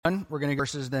We're going to go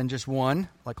verses than just one,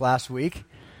 like last week.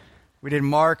 We did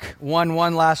Mark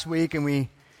 1:1 last week, and we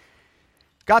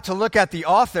got to look at the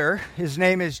author. His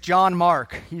name is John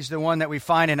Mark. He's the one that we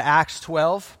find in Acts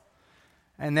 12,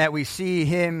 and that we see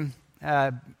him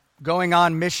going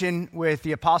on mission with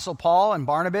the Apostle Paul and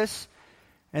Barnabas,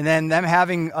 and then them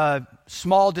having a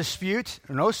small dispute,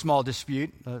 or no small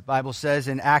dispute, the Bible says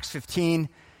in Acts 15,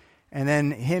 and then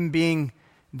him being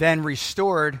then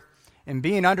restored and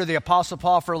being under the Apostle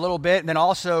Paul for a little bit, and then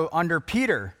also under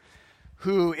Peter,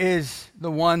 who is the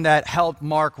one that helped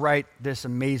Mark write this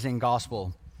amazing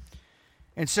gospel.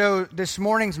 And so this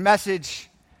morning's message,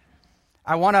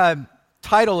 I want to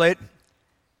title it.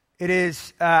 It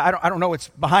is, I don't know what's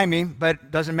behind me, but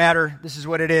it doesn't matter. This is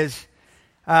what it is.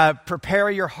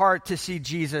 Prepare your heart to see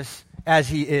Jesus as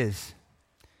he is.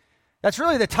 That's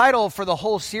really the title for the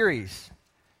whole series.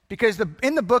 Because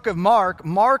in the book of Mark,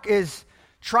 Mark is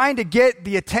trying to get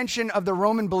the attention of the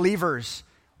Roman believers,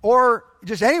 or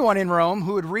just anyone in Rome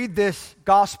who would read this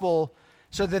gospel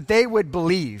so that they would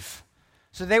believe,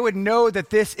 so they would know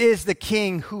that this is the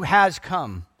king who has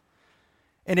come,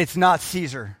 and it's not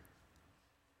Caesar.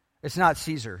 It's not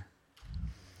Caesar.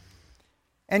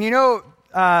 And you know,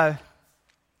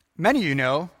 many of you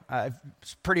know,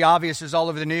 it's pretty obvious, it's all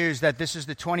over the news, that this is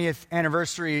the 20th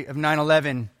anniversary of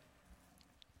 9/11.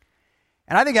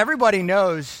 And I think everybody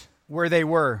knows where they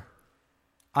were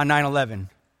on 9/11.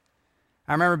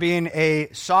 I remember being a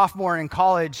sophomore in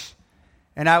college,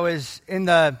 and I was in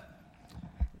the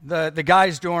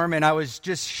guys' dorm, and I was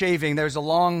just shaving. There was a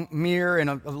long mirror and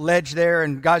a ledge there,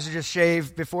 and guys would just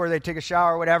shave before they take a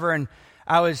shower or whatever, and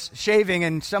I was shaving,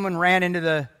 and someone ran into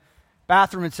the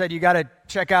bathroom and said, "You got to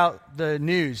check out the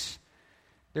news.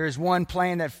 There's one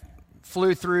plane that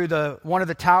flew through one of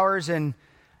the towers, and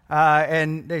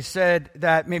they said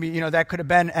that maybe, that could have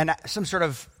been some sort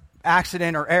of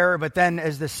accident or error, but then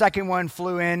as the second one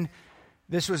flew in,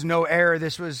 this was no error.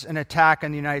 This was an attack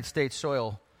on the United States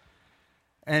soil.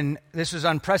 And this was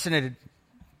unprecedented.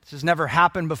 This has never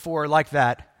happened before like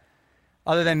that,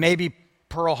 other than maybe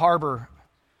Pearl Harbor.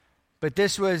 But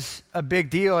this was a big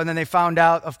deal. And then they found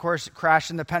out, of course, it crashed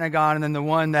in the Pentagon, and then the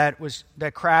one that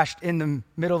crashed in the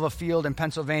middle of a field in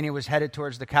Pennsylvania was headed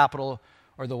towards the Capitol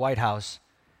or the White House.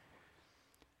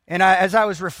 And as I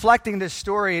was reflecting this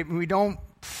story, we don't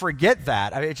forget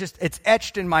that. I mean, it's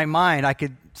etched in my mind. I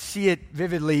could see it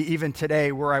vividly even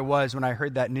today where I was when I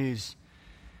heard that news.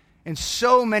 And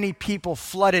so many people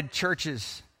flooded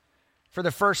churches for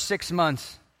the first 6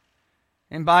 months.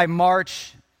 And by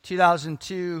March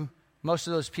 2002, most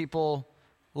of those people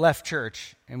left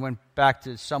church and went back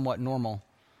to somewhat normal.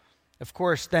 Of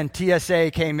course, then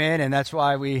TSA came in, and that's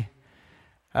why we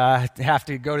have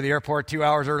to go to the airport 2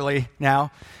 hours early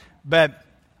now. But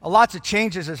lots of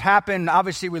changes has happened.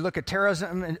 Obviously, we look at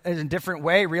terrorism in a different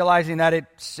way, realizing that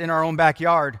it's in our own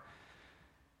backyard.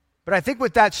 But I think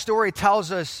what that story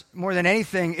tells us more than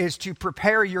anything is to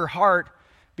prepare your heart,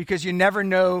 because you never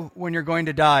know when you're going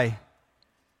to die.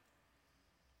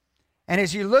 And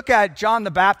as you look at John the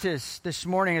Baptist this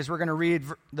morning, as we're going to read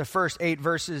the first 8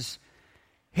 verses,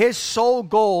 his sole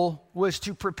goal was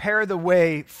to prepare the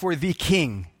way for the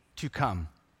king to come.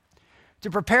 To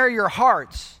prepare your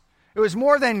hearts. It was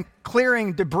more than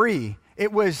clearing debris.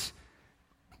 It was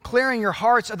clearing your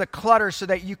hearts of the clutter so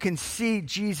that you can see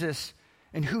Jesus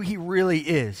and who he really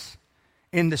is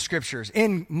in the scriptures,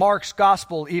 in Mark's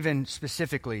gospel even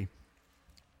specifically.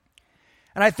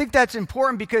 And I think that's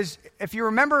important because if you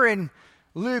remember in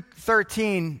Luke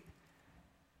 13,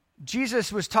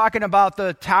 Jesus was talking about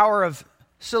the Tower of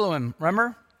Siloam,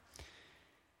 remember? Do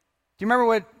you remember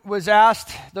what was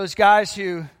asked, those guys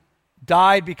who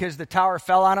died because the tower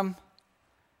fell on them?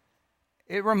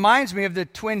 It reminds me of the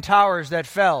Twin Towers that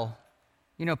fell.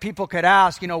 People could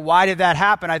ask, why did that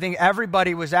happen? I think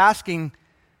everybody was asking,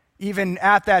 even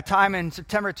at that time in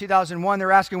September 2001,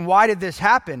 they're asking, why did this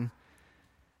happen?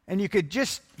 And you could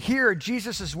just hear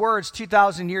Jesus' words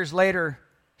 2,000 years later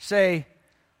say,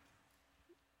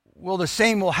 well, the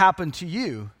same will happen to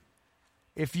you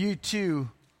if you too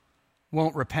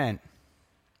won't repent.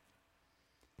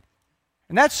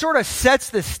 And that sort of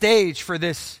sets the stage for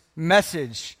this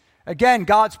message. Again,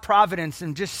 God's providence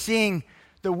and just seeing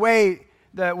the way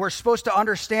that we're supposed to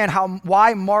understand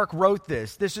why Mark wrote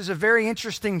this. This is a very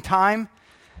interesting time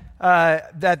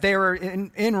that they were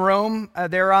in Rome.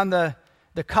 They were on the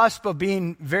cusp of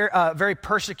being very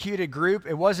persecuted group.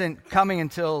 It wasn't coming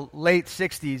until late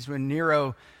 60s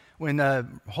when the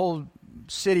whole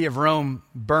city of Rome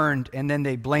burned, and then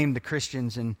they blamed the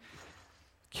Christians and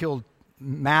killed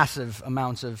massive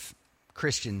amounts of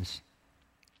Christians.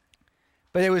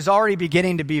 But it was already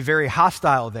beginning to be very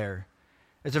hostile there.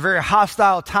 It's a very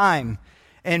hostile time.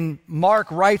 And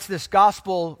Mark writes this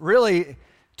gospel really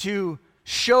to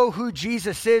show who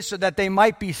Jesus is so that they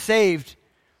might be saved.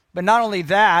 But not only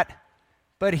that,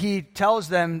 but he tells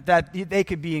them that they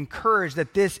could be encouraged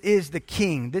that this is the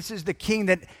king. This is the king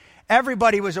that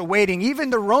everybody was awaiting, even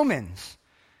the Romans,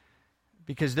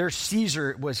 because their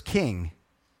Caesar was king.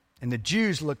 And the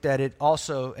Jews looked at it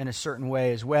also in a certain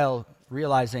way as well,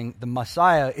 realizing the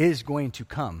Messiah is going to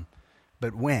come.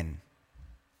 But when?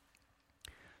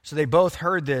 So they both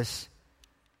heard this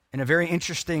in a very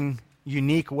interesting,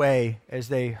 unique way as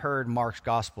they heard Mark's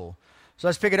gospel. So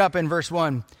let's pick it up in verse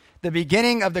 1. The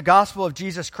beginning of the gospel of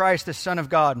Jesus Christ, the Son of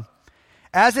God.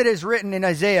 As it is written in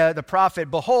Isaiah the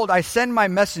prophet, "Behold, I send my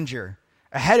messenger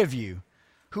ahead of you,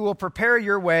 who will prepare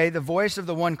your way, the voice of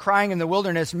the one crying in the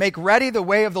wilderness, make ready the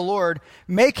way of the Lord,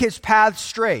 make his paths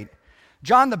straight."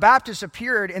 John the Baptist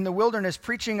appeared in the wilderness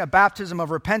preaching a baptism of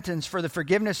repentance for the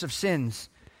forgiveness of sins.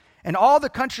 And all the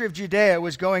country of Judea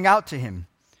was going out to him,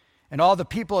 and all the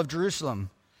people of Jerusalem.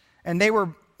 And they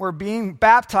were being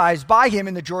baptized by him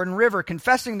in the Jordan River,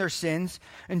 confessing their sins.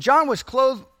 And John was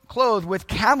clothed with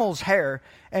camel's hair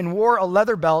and wore a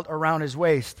leather belt around his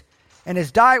waist. And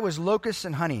his diet was locusts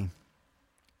and honey.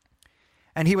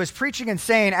 And he was preaching and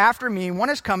saying, "After me, one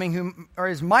is coming who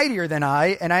is mightier than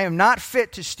I, and I am not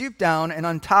fit to stoop down and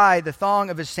untie the thong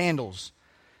of his sandals.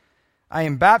 I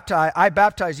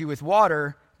baptize you with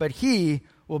water, but he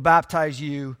will baptize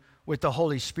you with the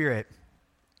Holy Spirit."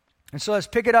 And so let's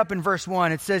pick it up in verse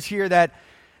 1. It says here that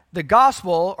the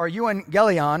gospel, or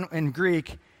euangelion in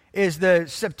Greek, is the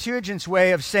Septuagint's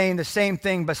way of saying the same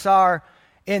thing, basar,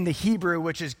 in the Hebrew,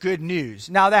 which is good news.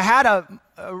 Now, that had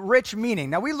a rich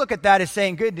meaning. Now, we look at that as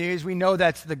saying good news. We know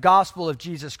that's the gospel of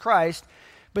Jesus Christ.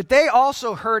 But they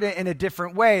also heard it in a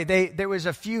different way. There was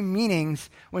a few meanings.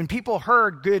 When people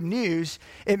heard good news,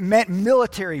 it meant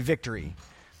military victory.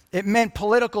 It meant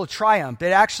political triumph.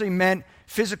 It actually meant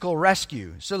physical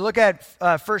rescue. So look at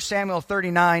 1 Samuel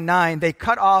 39:9. They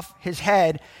cut off his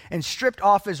head and stripped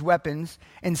off his weapons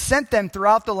and sent them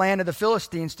throughout the land of the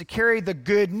Philistines to carry the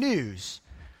good news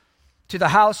to the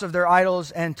house of their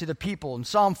idols and to the people. In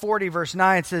Psalm 40 verse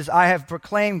 9 it says, "I have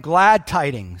proclaimed glad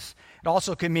tidings." It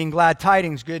also can mean glad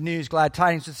tidings, good news, glad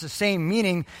tidings. It's the same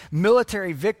meaning,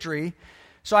 military victory.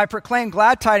 "So I proclaim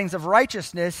glad tidings of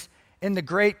righteousness in the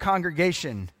great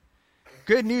congregation."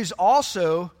 Good news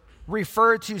also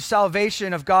referred to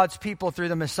salvation of God's people through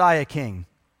the Messiah King.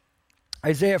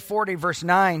 Isaiah 40 verse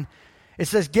 9, it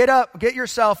says, get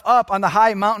yourself up on the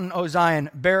high mountain, O Zion,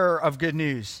 bearer of good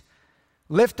news.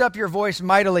 Lift up your voice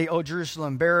mightily, O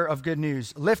Jerusalem, bearer of good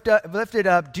news. Lift it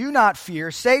up, do not fear.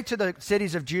 Say to the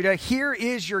cities of Judah, here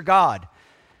is your God.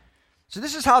 So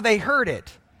this is how they heard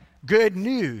it. Good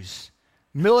news,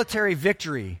 military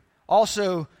victory.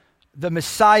 Also, the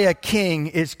Messiah King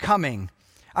is coming.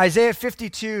 Isaiah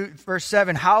 52 verse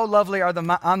 7, how lovely are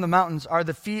on the mountains are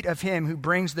the feet of him who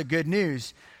brings the good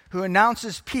news, who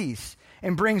announces peace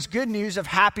and brings good news of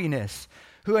happiness,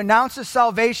 who announces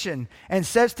salvation and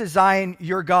says to Zion,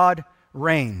 your God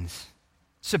reigns.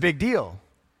 It's a big deal.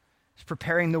 It's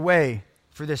preparing the way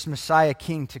for this Messiah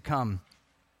King to come.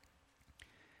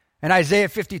 And Isaiah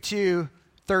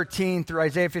 52:13 through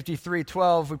Isaiah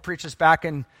 53:12, we preached this back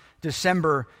in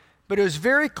December, but it was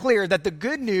very clear that the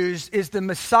good news is the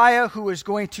Messiah who is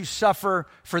going to suffer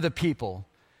for the people,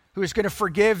 who is going to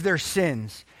forgive their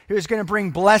sins, who is going to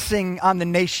bring blessing on the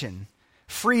nation,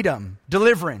 freedom,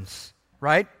 deliverance,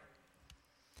 right?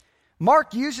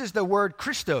 Mark uses the word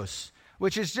Christos,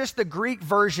 which is just the Greek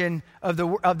version of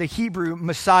the Hebrew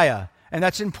Messiah. And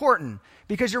that's important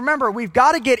because remember, we've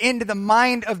got to get into the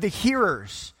mind of the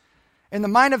hearers, in the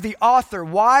mind of the author.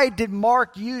 Why did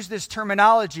Mark use this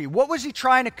terminology? What was he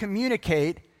trying to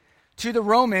communicate to the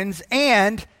Romans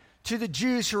and to the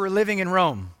Jews who were living in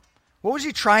Rome? What was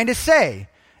he trying to say?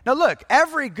 Now look,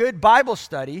 every good Bible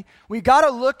study, we got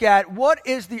to look at what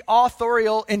is the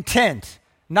authorial intent,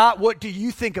 not what do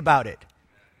you think about it,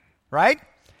 right?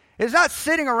 It's not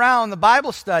sitting around the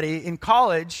Bible study in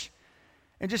college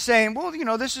and just saying, well,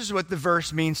 this is what the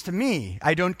verse means to me.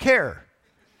 I don't care.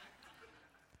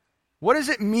 What does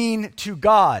it mean to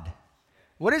God?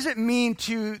 What does it mean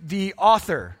to the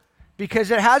author? Because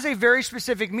it has a very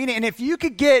specific meaning. And if you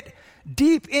could get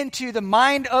deep into the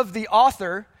mind of the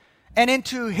author and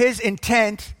into his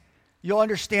intent, you'll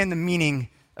understand the meaning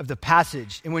of the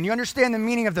passage. And when you understand the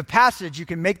meaning of the passage, you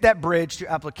can make that bridge to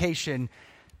application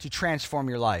to transform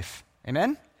your life.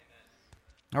 Amen?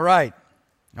 All right.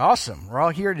 Awesome. We're all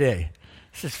here today.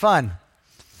 This is fun.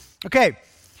 Okay.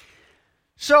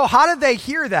 So how did they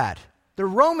hear that?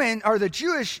 The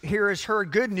Jewish hearers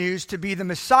heard good news to be the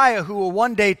Messiah who will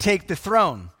one day take the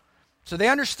throne. So they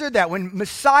understood that. When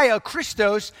Messiah,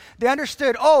 Christos, they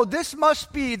understood, oh, this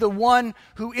must be the one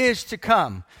who is to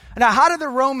come. Now, how did the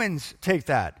Romans take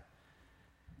that?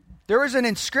 There was an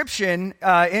inscription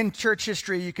in church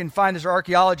history, you can find this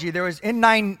archaeology. There was in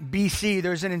 9 BC,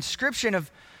 there was an inscription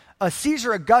of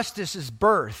Caesar Augustus'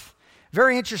 birth.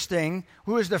 Very interesting,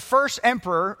 who was the first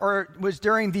emperor, or was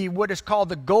during what is called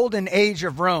the Golden Age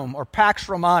of Rome, or Pax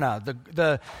Romana,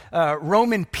 the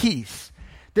Roman peace.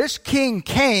 This king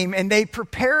came, and they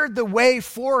prepared the way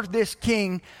for this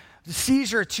king,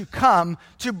 Caesar, to come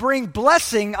to bring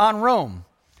blessing on Rome.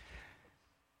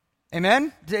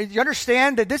 Amen? Do you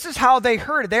understand that this is how they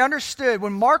heard it? They understood.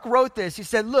 When Mark wrote this, he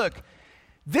said, look,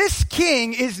 this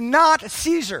king is not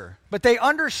Caesar. But they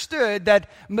understood that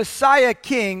Messiah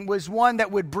king was one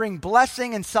that would bring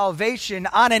blessing and salvation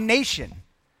on a nation.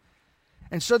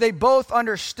 And so they both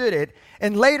understood it.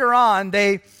 And later on,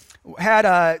 they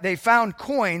found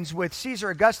coins with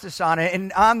Caesar Augustus on it,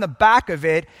 and on the back of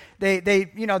it, they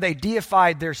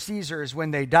deified their Caesars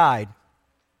when they died.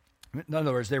 In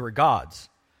other words, they were gods.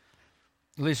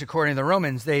 At least according to the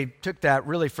Romans, they took that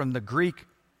really from the Greek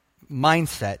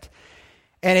mindset.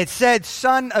 And it said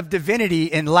son of divinity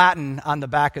in Latin on the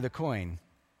back of the coin.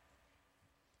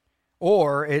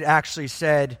 Or it actually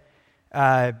said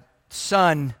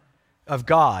son of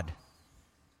God.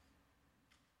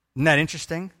 Isn't that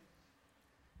interesting?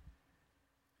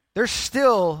 There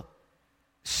still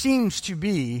seems to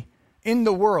be in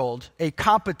the world a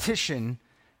competition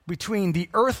between the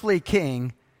earthly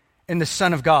king and the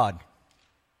Son of God.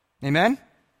 Amen?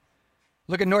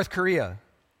 Look at North Korea.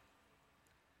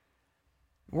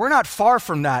 We're not far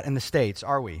from that in the States,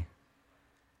 are we?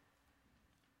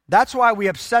 That's why we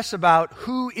obsess about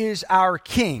who is our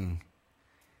king.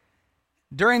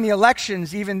 During the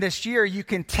elections, even this year, you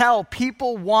can tell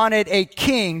people wanted a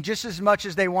king just as much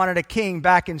as they wanted a king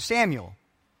back in Samuel,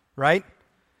 right?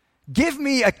 Give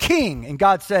me a king. And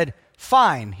God said,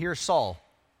 fine, here's Saul.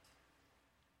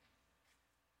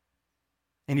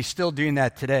 And he's still doing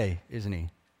that today, isn't he?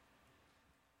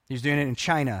 He's doing it in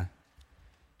China,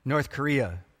 North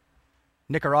Korea,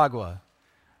 Nicaragua,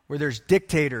 where there's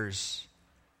dictators.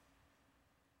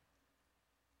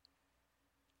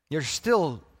 There's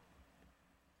still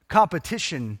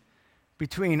competition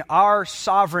between our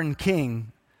sovereign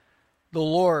king, the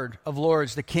Lord of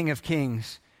Lords, the King of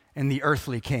Kings, and the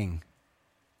earthly king.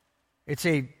 It's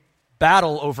a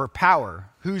battle over power.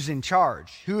 Who's in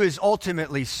charge? Who is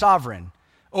ultimately sovereign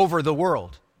over the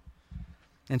world?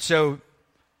 And so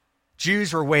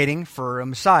Jews were waiting for a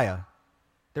Messiah.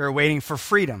 They were waiting for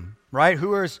freedom, right?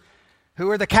 Who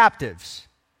are the captives?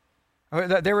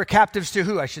 They were captives to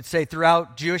who, I should say,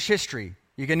 throughout Jewish history.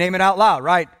 You can name it out loud,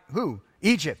 right? Who?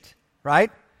 Egypt, right?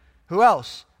 Who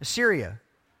else? Assyria,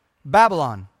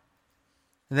 Babylon.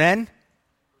 Then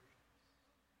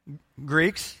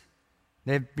Greeks.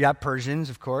 They've got Persians,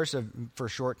 of course, for a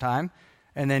short time.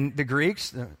 And then the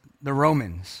Greeks, the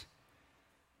Romans.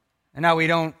 And now we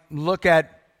don't look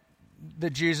at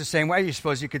the Jews the same way. You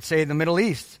suppose you could say the Middle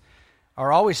East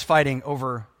are always fighting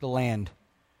over the land.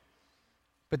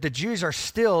 But the Jews are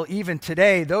still, even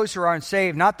today, those who aren't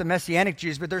saved, not the Messianic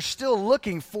Jews, but they're still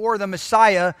looking for the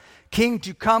Messiah, king,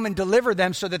 to come and deliver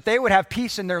them so that they would have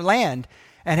peace in their land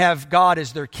and have God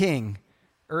as their king,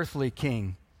 earthly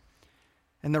king.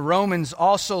 And the Romans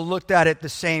also looked at it the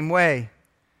same way.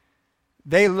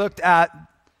 They looked at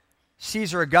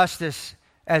Caesar Augustus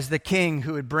as the king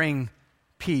who would bring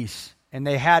peace. And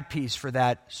they had peace for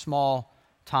that small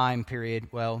time period,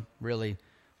 well, really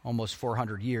almost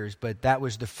 400 years, but that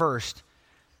was the first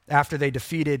after they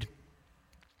defeated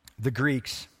the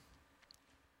Greeks.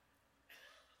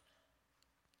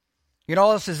 You know,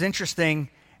 what else is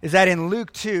interesting is that in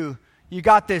Luke 2, you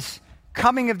got this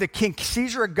coming of the king.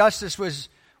 Caesar Augustus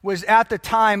was at the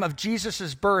time of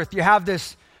Jesus' birth. You have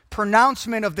this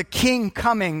pronouncement of the king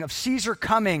coming, of Caesar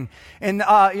coming, and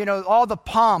all the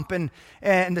pomp and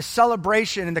the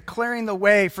celebration and the clearing the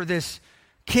way for this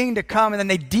king to come, and then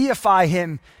they deify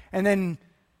him, and then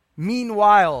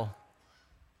meanwhile,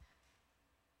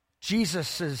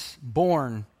 Jesus is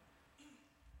born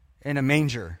in a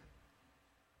manger,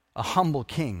 a humble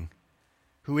king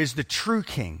who is the true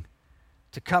king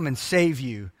to come and save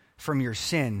you from your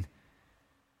sin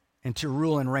and to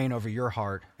rule and reign over your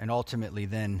heart and ultimately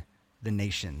then the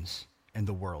nations and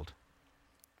the world.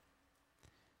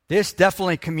 This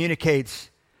definitely communicates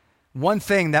one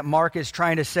thing that Mark is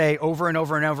trying to say over and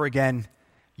over and over again.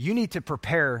 You need to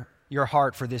prepare your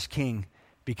heart for this king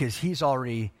because he's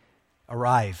already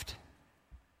arrived.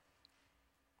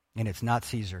 And it's not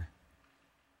Caesar.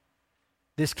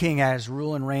 This king has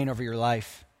rule and reign over your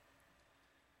life.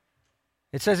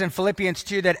 It says in Philippians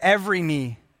 2 that every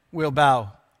knee will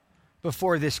bow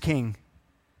before this king,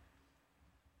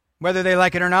 whether they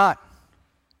like it or not,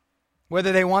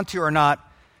 whether they want to or not.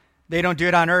 They don't do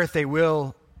it on earth, they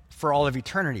will for all of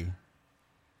eternity.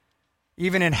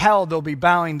 Even in hell, they'll be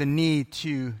bowing the knee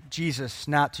to Jesus,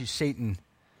 not to Satan.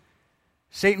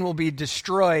 Satan will be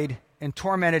destroyed and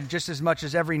tormented just as much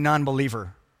as every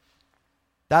non-believer.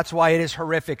 That's why it is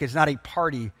horrific. It's not a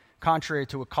party, contrary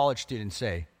to what college students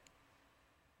say.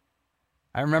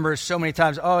 I remember so many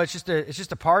times, it's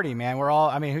just a party, man.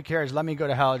 Who cares? Let me go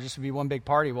to hell. It'll just be one big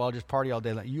party. Well, I'll just party all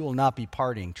day. You will not be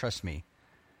partying, trust me.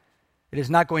 It is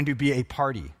not going to be a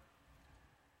party.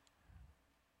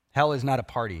 Hell is not a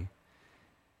party.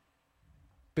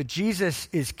 But Jesus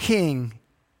is king,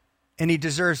 and he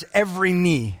deserves every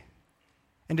knee,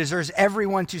 and deserves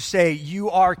everyone to say, you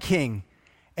are king.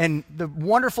 And the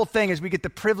wonderful thing is we get the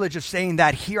privilege of saying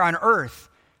that here on earth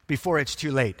before it's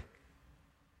too late.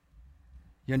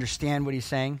 You understand what he's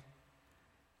saying?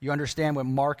 You understand what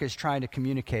Mark is trying to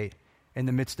communicate in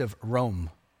the midst of Rome.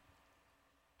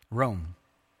 Rome.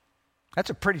 That's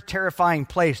a pretty terrifying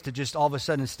place to just all of a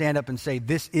sudden stand up and say,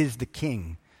 this is the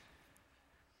king.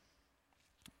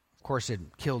 Of course, it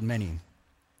killed many.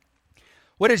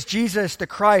 What does Jesus, the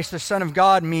Christ, the Son of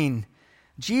God, mean?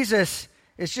 Jesus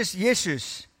is just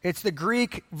Jesus. It's the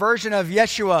Greek version of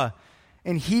Yeshua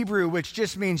in Hebrew, which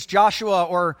just means Joshua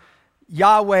or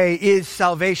Yahweh is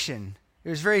salvation. It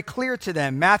was very clear to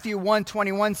them. Matthew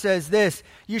 1:21 says this,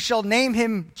 you shall name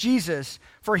him Jesus,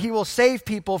 for he will save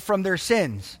people from their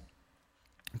sins.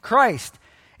 Christ.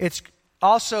 It's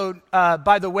also,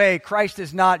 by the way, Christ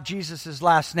is not Jesus'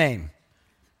 last name.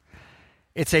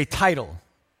 It's a title.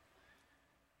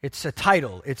 It's a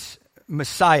title. It's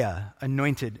Messiah,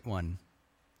 anointed one.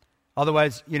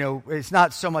 Otherwise, it's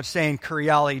not so much saying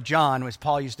Kuriali John, as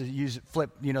Paul used to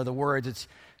flip the words. It's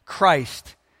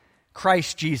Christ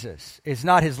Jesus. It's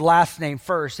not his last name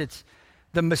first. It's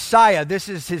the Messiah. This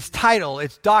is his title.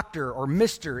 It's Doctor or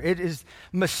Mister. It is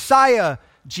Messiah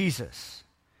Jesus.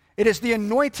 It is the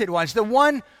anointed one. It's the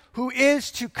one who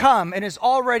is to come and is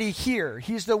already here.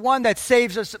 He's the one that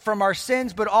saves us from our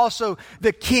sins, but also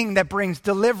the king that brings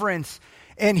deliverance,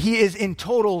 and he is in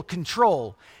total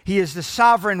control. He is the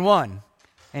sovereign one.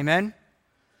 Amen?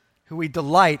 Who we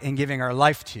delight in giving our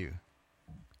life to.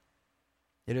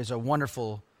 It is a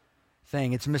wonderful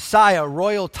thing. It's Messiah,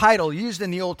 royal title used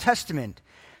in the Old Testament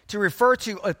to refer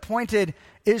to the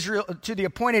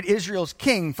appointed Israel's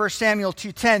king. 1 Samuel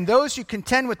 2:10. Those who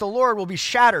contend with the Lord will be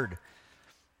shattered.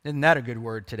 Isn't that a good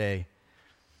word today?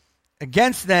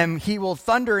 Against them he will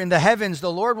thunder in the heavens.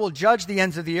 The Lord will judge the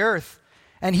ends of the earth,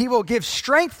 and he will give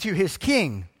strength to his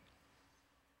king.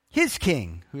 His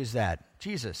king. Who is that?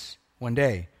 Jesus. One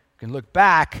day. You can look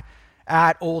back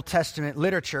at Old Testament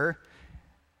literature,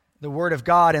 the Word of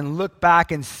God, and look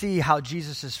back and see how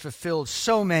Jesus has fulfilled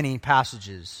so many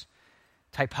passages.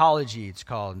 Typology, it's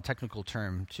called, in technical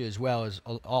term, too, as well as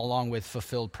along with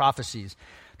fulfilled prophecies.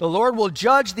 The Lord will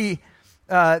judge the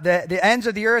ends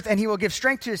of the earth, and he will give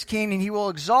strength to his king, and he will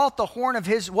exalt the horn of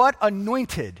his what?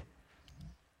 Anointed.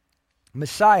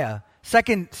 Messiah.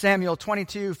 2 Samuel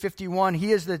 22:51.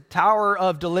 He is the tower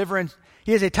of deliverance.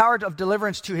 He is a tower of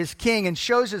deliverance to his king and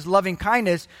shows his loving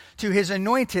kindness to his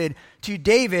anointed, to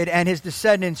David and his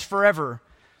descendants forever.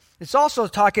 It's also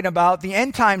talking about the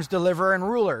end times deliverer and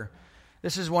ruler.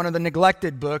 This is one of the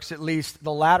neglected books, at least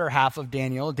the latter half of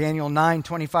Daniel, Daniel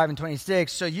 9:25 and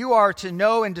 26. So you are to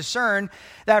know and discern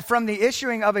that from the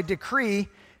issuing of a decree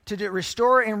to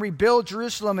restore and rebuild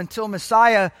Jerusalem until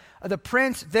Messiah, the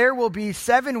Prince, there will be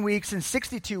 7 weeks and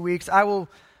 62 weeks. I will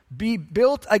be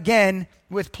built again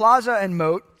with plaza and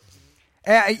moat,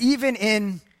 even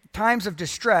in times of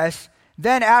distress.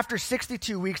 Then after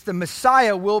 62 weeks, the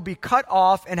Messiah will be cut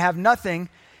off and have nothing,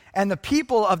 and the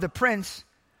people of the Prince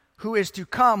who is to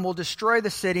come will destroy the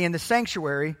city and the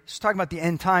sanctuary. It's talking about the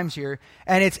end times here.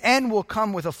 And its end will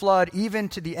come with a flood. Even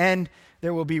to the end,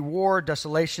 there will be war.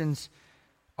 Desolations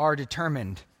are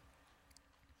determined.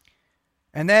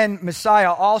 And then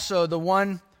Messiah, also the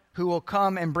one who will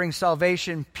come and bring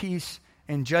salvation, peace,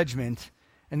 and judgment.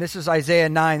 And this is Isaiah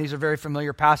 9. These are very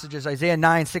familiar passages. Isaiah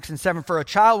 9, 6, and 7. For a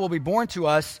child will be born to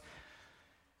us.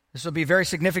 This will be very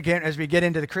significant as we get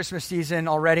into the Christmas season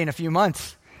already in a few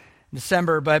months.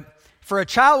 December, but for a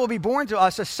child will be born to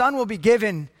us, a son will be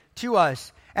given to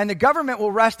us, and the government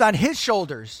will rest on his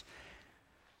shoulders.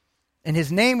 And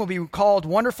his name will be called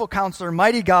Wonderful Counselor,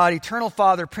 Mighty God, Eternal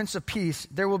Father, Prince of Peace.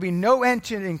 There will be no end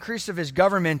to the increase of his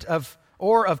government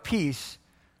or of peace.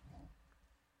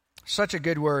 Such a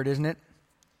good word, isn't it?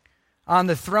 On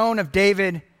the throne of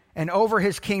David and over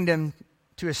his kingdom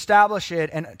to establish it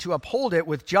and to uphold it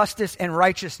with justice and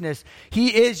righteousness. He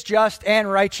is just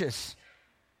and righteous.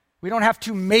 We don't have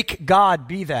to make God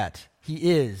be that. He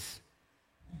is.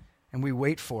 And we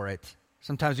wait for it.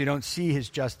 Sometimes we don't see his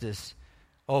justice.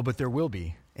 Oh, but there will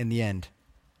be in the end.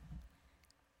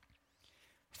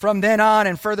 From then on,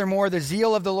 and furthermore, the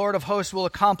zeal of the Lord of hosts will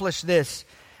accomplish this.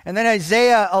 And then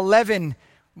Isaiah 11,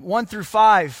 1 through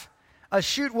 5. A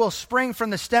shoot will spring from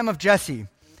the stem of Jesse,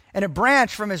 and a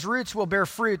branch from his roots will bear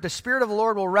fruit. The Spirit of the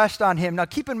Lord will rest on him. Now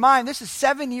keep in mind, this is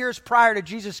 7 years prior to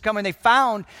Jesus coming. They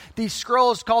found these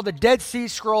scrolls called the Dead Sea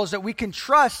Scrolls that we can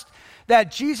trust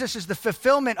that Jesus is the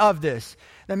fulfillment of this.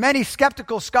 Now many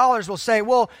skeptical scholars will say,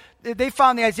 well, they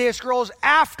found the Isaiah scrolls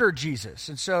after Jesus.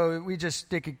 And so we just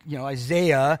think,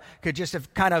 Isaiah could just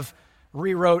have kind of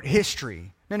rewrote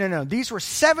history. No. These were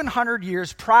 700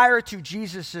 years prior to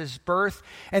Jesus' birth,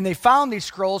 and they found these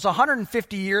scrolls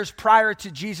 150 years prior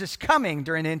to Jesus coming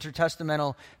during the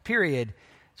intertestamental period.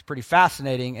 It's pretty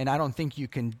fascinating, and I don't think you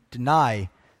can deny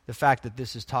the fact that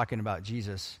this is talking about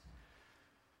Jesus.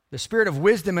 The spirit of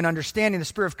wisdom and understanding, the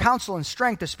spirit of counsel and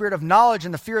strength, the spirit of knowledge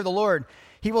and the fear of the Lord.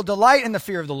 He will delight in the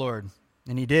fear of the Lord,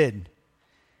 and he did.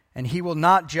 And he will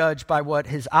not judge by what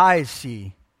his eyes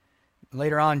see.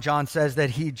 Later on, John says that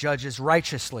he judges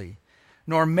righteously,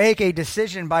 nor make a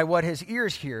decision by what his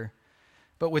ears hear.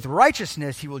 But with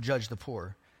righteousness he will judge the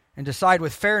poor, and decide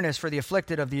with fairness for the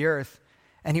afflicted of the earth.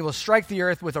 And he will strike the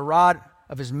earth with a rod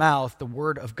of his mouth. The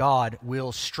word of God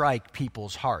will strike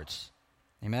people's hearts.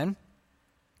 Amen?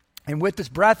 And with the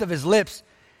breath of his lips,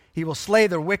 he will slay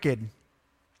the wicked.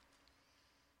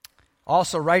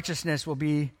 Also, righteousness will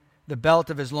be the belt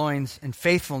of his loins, and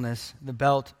faithfulness the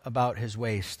belt about his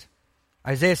waist.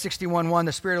 Isaiah 61:1,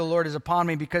 the Spirit of the Lord is upon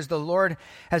me, because the Lord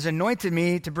has anointed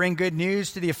me to bring good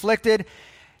news to the afflicted.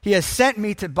 He has sent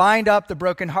me to bind up the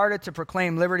brokenhearted, to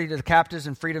proclaim liberty to the captives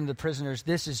and freedom to the prisoners.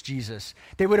 This is Jesus.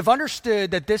 They would have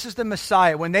understood that this is the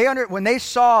Messiah. When they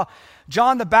saw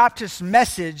John the Baptist's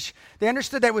message, they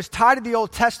understood that it was tied to the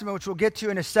Old Testament, which we'll get to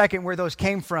in a second, where those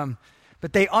came from.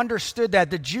 But they understood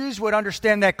that. The Jews would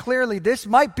understand that clearly this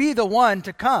might be the one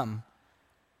to come.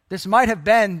 This might have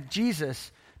been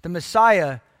Jesus, the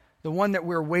Messiah, the one that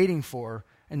we're waiting for.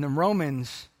 And the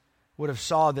Romans would have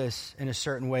saw this in a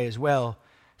certain way as well,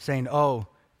 saying, oh,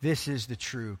 this is the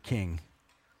true king.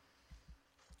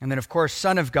 And then, of course,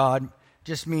 Son of God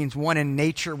just means one in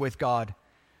nature with God,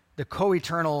 the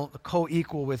co-eternal, the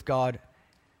co-equal with God.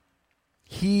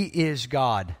 He is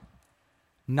God,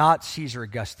 not Caesar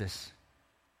Augustus.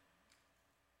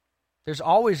 There's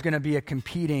always going to be a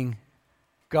competing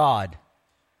God,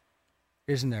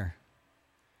 isn't there?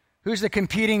 Who's the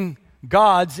competing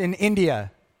gods in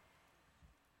India?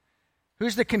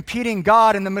 Who's the competing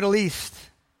God in the Middle East?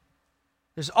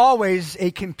 There's always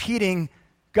a competing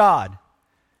God.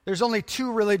 There's only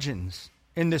two religions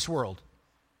in this world.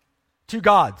 Two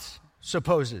gods,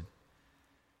 supposed.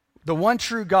 The one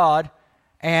true God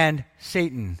and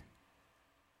Satan.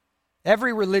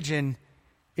 Every religion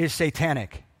is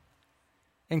satanic,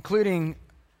 including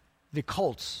the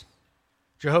cults,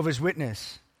 Jehovah's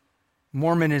Witness,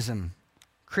 Mormonism,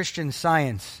 Christian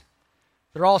Science.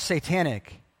 They're all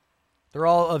satanic. They're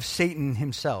all of Satan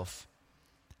himself,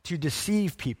 to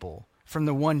deceive people from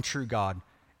the one true God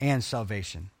and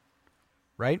salvation.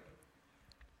 Right?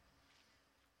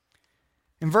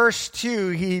 In verse 2,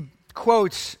 he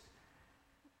quotes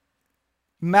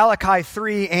Malachi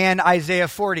 3 and Isaiah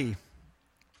 40.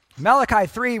 Malachi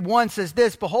 3:1 says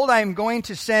this, behold, I am going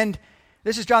to send,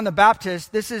 this is John the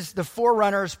Baptist, this is the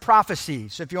forerunner's prophecy.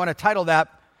 So if you want to title that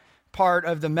part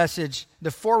of the message,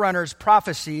 the forerunner's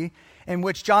prophecy, in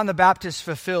which John the Baptist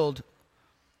fulfilled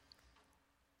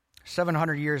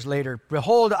 700 years later.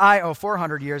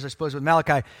 400 years, I suppose, with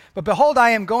Malachi. But behold,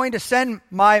 I am going to send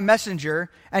my messenger,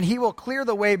 and he will clear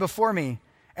the way before me.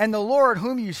 And the Lord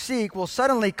whom you seek will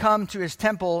suddenly come to his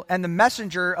temple, and the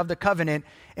messenger of the covenant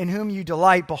in whom you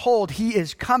delight, behold, he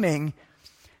is coming,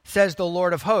 says the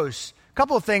Lord of hosts. A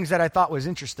couple of things that I thought was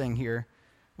interesting here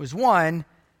was, one,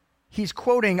 he's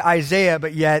quoting Isaiah,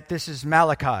 but yet this is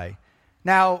Malachi.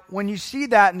 Now, when you see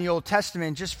that in the Old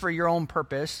Testament, just for your own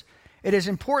purpose, it is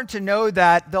important to know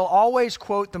that they'll always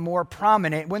quote the more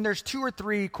prominent. When there's two or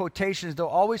three quotations, they'll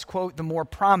always quote the more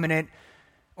prominent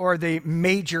or the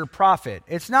major prophet.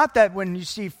 It's not that when you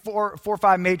see four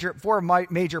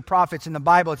major prophets in the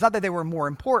Bible, it's not that they were more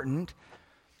important.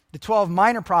 The 12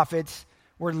 minor prophets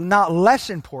were not less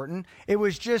important. It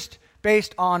was just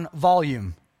based on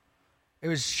volume. It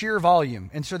was sheer volume.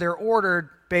 And so they're ordered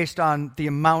based on the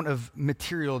amount of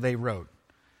material they wrote.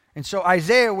 And so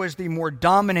Isaiah was the more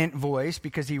dominant voice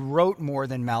because he wrote more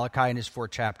than Malachi in his 4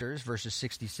 chapters, verses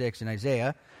 66 in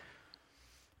Isaiah.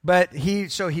 But he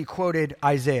quoted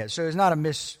Isaiah. So it's not a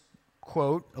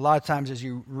misquote. A lot of times as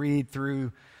you read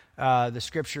through the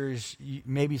scriptures,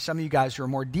 maybe some of you guys who are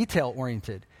more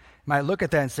detail-oriented might look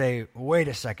at that and say, wait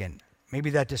a second,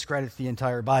 maybe that discredits the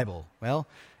entire Bible. Well,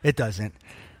 it doesn't,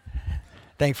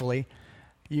 thankfully.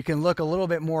 You can look a little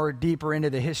bit more deeper into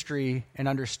the history and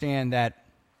understand that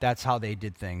that's how they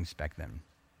did things back then.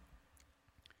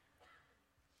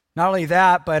 Not only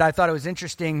that, but I thought it was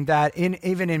interesting that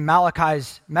even in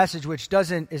Malachi's message, which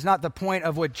is not the point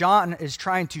of what John is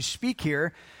trying to speak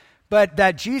here, but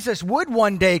that Jesus would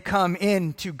one day come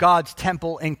into God's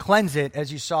temple and cleanse it,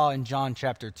 as you saw in John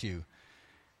chapter 2.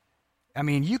 I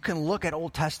mean, you can look at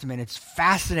Old Testament. It's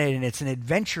fascinating. It's an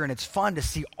adventure, and it's fun to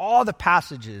see all the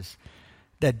passages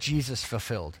that Jesus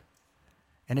fulfilled.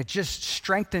 And it just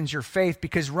strengthens your faith,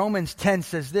 because Romans 10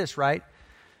 says this, right?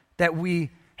 That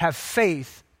we have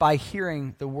faith by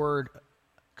hearing the word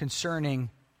concerning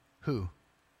who?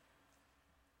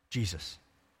 Jesus.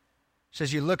 So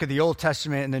as you look at the Old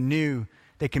Testament and the New,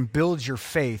 they can build your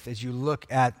faith as you look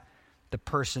at the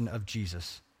person of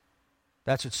Jesus.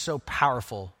 That's what's so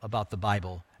powerful about the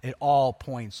Bible. It all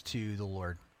points to the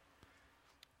Lord.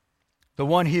 The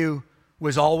one who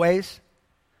was always,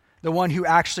 the one who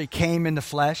actually came in the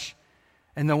flesh,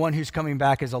 and the one who's coming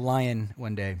back as a lion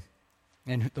one day,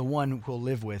 and the one who will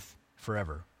live with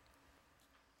forever.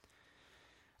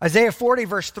 Isaiah 40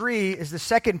 verse 3 is the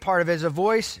second part of it, is a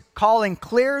voice calling,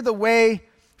 clear the way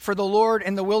for the Lord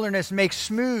in the wilderness, make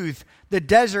smooth the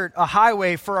desert a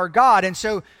highway for our God. And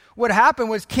so what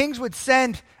happened was kings would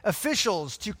send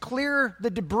officials to clear the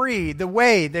debris, the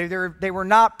way. They were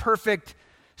not perfect,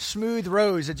 smooth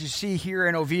roads that you see here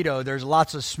in Oviedo. There's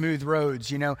lots of smooth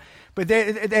roads, But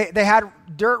they had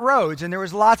dirt roads, and there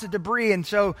was lots of debris, and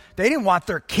so they didn't want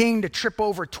their king to trip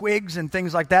over twigs and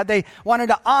things like that. They wanted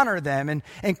to honor them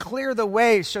and clear the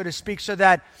way, so to speak, so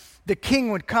that the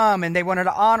king would come, and they wanted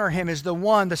to honor him as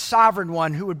the sovereign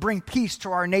one who would bring peace to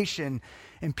our nation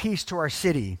and peace to our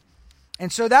city.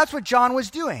 And so that's what John was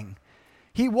doing.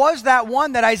 He was that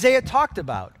one that Isaiah talked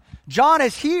about. John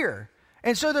is here.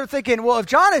 And so they're thinking, well, if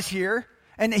John is here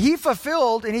and he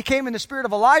fulfilled and he came in the spirit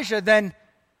of Elijah, then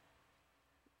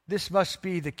this must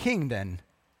be the king then.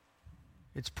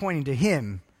 It's pointing to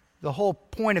him. The whole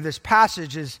point of this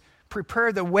passage is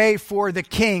prepare the way for the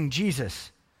king,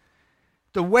 Jesus.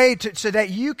 The way so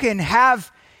that you can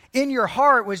have in your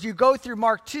heart, as you go through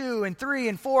Mark 2 and 3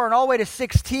 and 4 and all the way to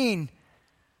 16.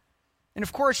 And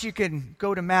of course you can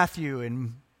go to Matthew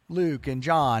and Luke and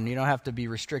John. You don't have to be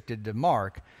restricted to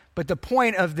Mark. But the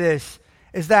point of this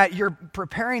is that you're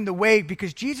preparing the way,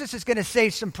 because Jesus is going to say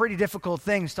some pretty difficult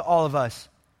things to all of us.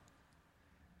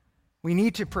 We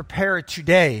need to prepare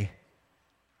today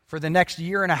for the next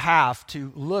year and a half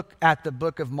to look at the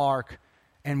book of Mark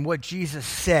and what Jesus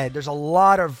said. There's a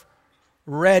lot of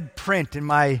red print in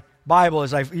my Bible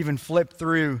as I've even flipped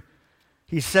through.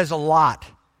 He says a lot.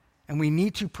 And we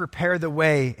need to prepare the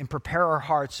way and prepare our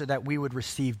hearts so that we would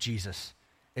receive Jesus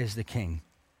as the King.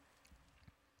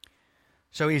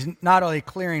 So he's not only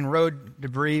clearing road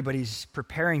debris, but he's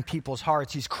preparing people's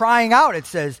hearts. He's crying out, it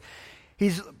says.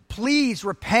 Please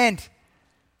repent.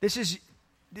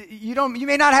 You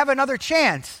may not have another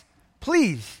chance.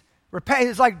 Please repent.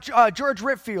 It's like George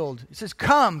Whitefield. He says,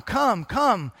 come.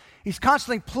 He's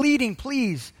constantly pleading,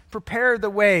 please prepare the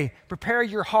way, prepare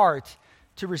your heart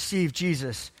to receive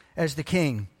Jesus as the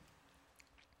King.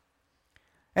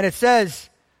 And it says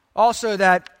also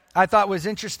that I thought was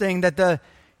interesting that the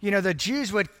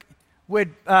Jews would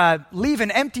leave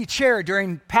an empty chair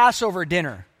during Passover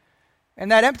dinner.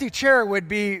 And that empty chair would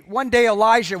be, one day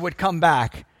Elijah would come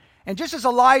back. And just as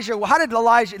Elijah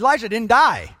didn't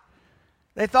die.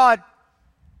 They thought,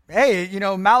 hey,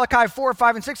 Malachi 4,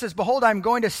 5, and 6 says, behold, I'm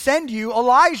going to send you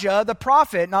Elijah the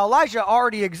prophet. Now, Elijah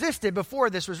already existed before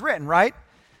this was written, right?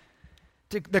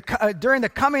 During the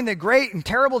coming, the great and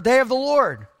terrible day of the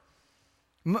Lord.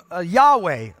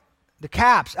 Yahweh, the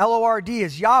caps, L-O-R-D,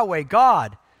 is Yahweh,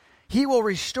 God. He will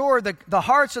restore the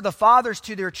hearts of the fathers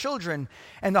to their children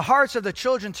and the hearts of the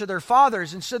children to their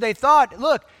fathers. And so they thought,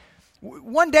 look,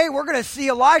 one day we're going to see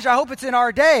Elijah. I hope it's in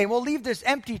our day. We'll leave this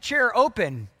empty chair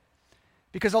open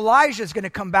because Elijah is going to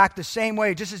come back the same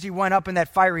way. Just as he went up in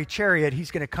that fiery chariot,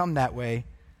 he's going to come that way.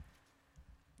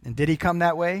 And did he come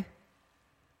that way?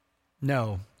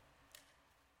 No.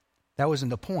 That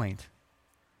wasn't the point.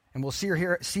 And we'll see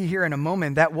here in a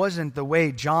moment, that wasn't the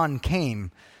way John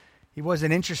came. He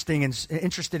wasn't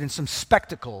interested in some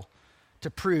spectacle to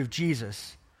prove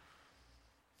Jesus.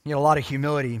 He had a lot of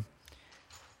humility.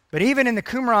 But even in the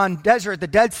Qumran desert, the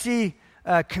Dead Sea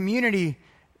community,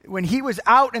 when he was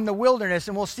out in the wilderness,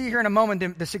 and we'll see here in a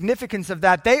moment the significance of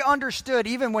that, they understood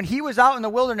even when he was out in the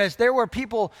wilderness, there were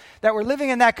people that were living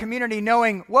in that community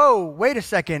knowing, whoa, wait a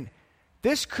second,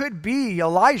 this could be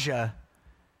Elijah.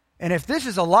 And if this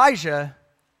is Elijah,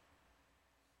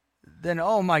 then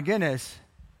oh my goodness,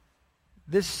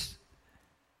 this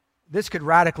could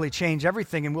radically change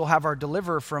everything, and we'll have our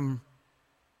deliverer from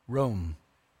Rome.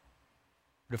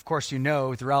 But of course, you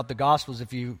know, throughout the Gospels,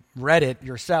 if you read it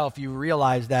yourself, you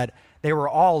realize that they were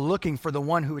all looking for the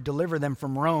one who would deliver them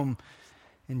from Rome.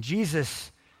 And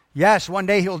Jesus, yes, one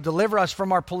day he'll deliver us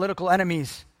from our political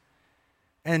enemies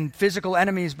and physical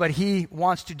enemies, but he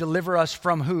wants to deliver us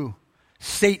from who?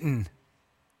 Satan.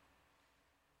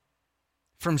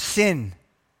 From sin.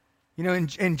 You know,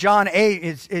 in John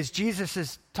 8, as Jesus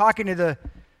is talking to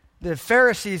the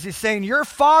Pharisees, he's saying, your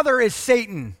father is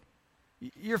Satan.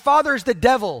 Your father is the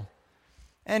devil.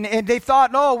 And they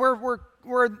thought, no,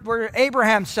 we're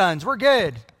Abraham's sons. We're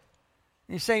good.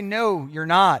 And you say, no, you're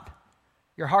not.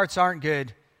 Your hearts aren't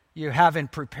good. You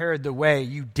haven't prepared the way.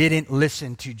 You didn't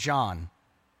listen to John,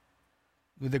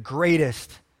 the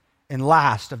greatest and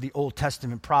last of the Old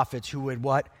Testament prophets who would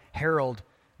what? Herald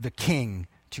the king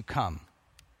to come.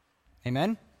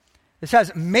 Amen? This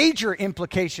has major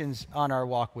implications on our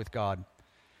walk with God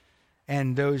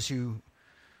and those who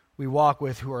we walk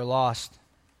with who are lost.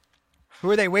 Who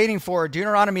are they waiting for?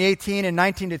 Deuteronomy 18 and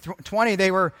 19 to 20,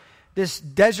 this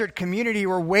desert community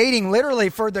were waiting literally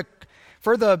for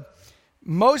the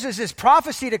Moses'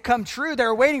 prophecy to come true. They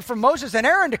were waiting for Moses and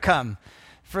Aaron to come,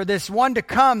 for this one to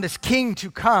come, this king to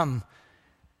come.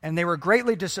 And they were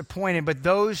greatly disappointed, but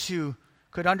those who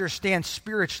could understand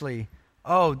spiritually,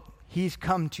 oh, he's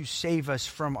come to save us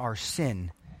from our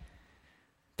sin.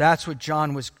 That's what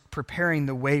John was preparing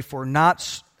the way for,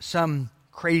 not some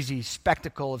crazy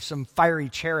spectacle of some fiery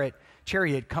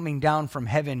chariot coming down from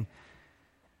heaven.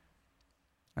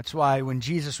 That's why when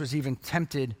Jesus was even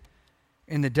tempted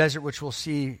in the desert, which we'll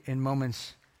see in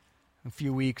moments, a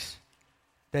few weeks,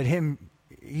 that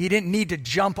he didn't need to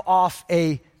jump off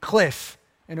a cliff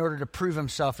in order to prove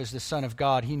himself as the Son of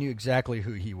God. He knew exactly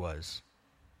who he was.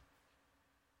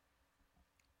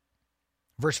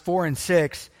 Verse 4 and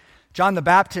 6, John the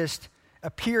Baptist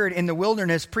appeared in the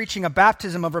wilderness preaching a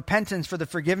baptism of repentance for the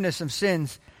forgiveness of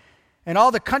sins. And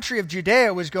all the country of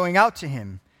Judea was going out to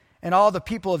him, and all the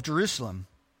people of Jerusalem.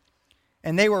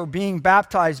 And they were being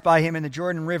baptized by him in the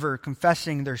Jordan River,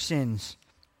 confessing their sins.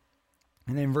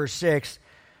 And then verse 6,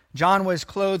 John was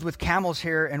clothed with camel's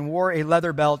hair and wore a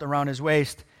leather belt around his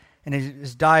waist, and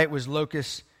his diet was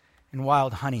locusts and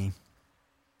wild honey.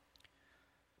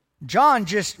 John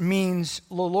just means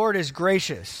the Lord is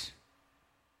gracious.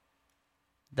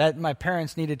 That my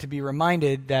parents needed to be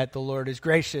reminded that the Lord is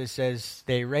gracious as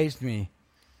they raised me.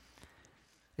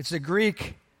 It's the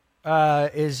Greek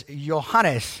is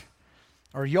Johannes,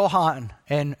 or Johann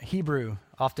in Hebrew.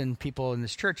 Often people in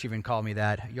this church even call me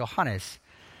that, Johannes.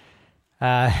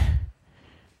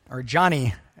 Or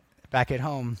Johnny back at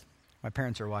home. My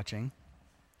parents are watching.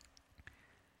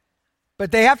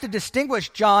 But they have to distinguish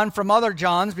John from other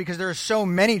Johns because there are so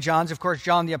many Johns. Of course,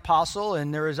 John the Apostle,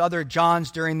 and there was other Johns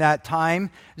during that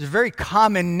time. It's a very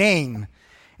common name.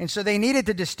 And so they needed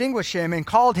to distinguish him and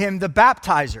called him the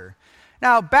baptizer.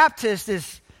 Now, Baptist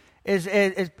is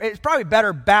probably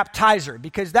better baptizer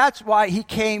because that's why he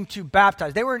came to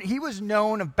baptize. He was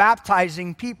known of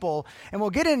baptizing people, and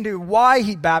we'll get into why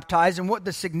he baptized and what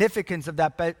the significance of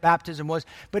that baptism was.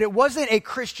 But it wasn't a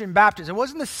Christian baptism. It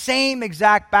wasn't the same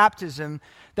exact baptism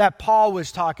that Paul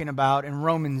was talking about in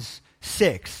Romans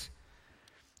 6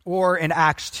 or in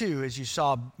Acts 2, as you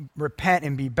saw, repent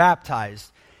and be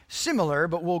baptized. Similar,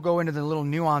 but we'll go into the little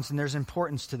nuance, and there's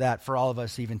importance to that for all of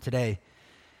us even today.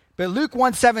 But Luke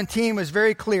 1:17 was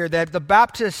very clear that the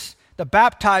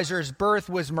baptizer's birth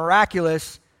was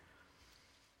miraculous,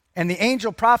 and the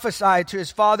angel prophesied to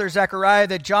his father Zechariah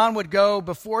that John would go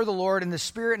before the Lord in the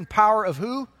spirit and power of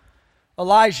who?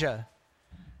 Elijah.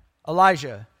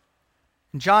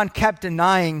 And John kept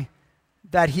denying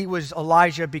that he was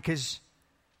Elijah because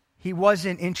he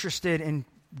wasn't interested in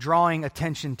drawing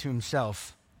attention to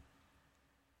himself.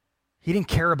 He didn't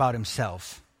care about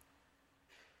himself.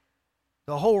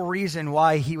 The whole reason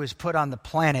why he was put on the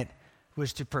planet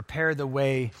was to prepare the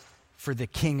way for the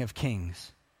King of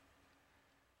Kings,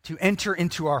 to enter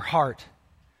into our heart,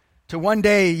 to one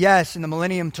day, yes, in the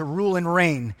millennium, to rule and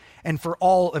reign, and for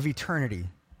all of eternity.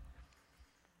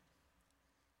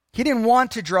 He didn't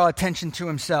want to draw attention to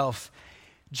himself.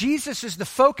 Jesus is the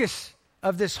focus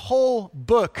of this whole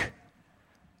book.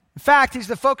 In fact, he's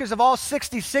the focus of all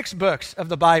 66 books of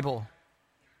the Bible.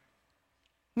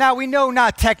 Now, we know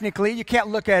not technically. You can't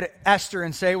look at Esther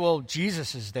and say, well,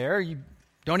 Jesus is there. You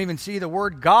don't even see the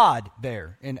word God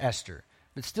there in Esther.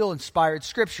 But still inspired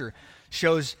scripture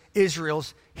shows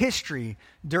Israel's history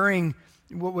during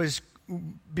what was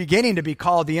beginning to be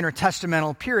called the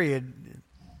intertestamental period,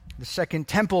 the Second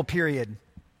Temple period.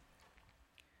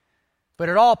 But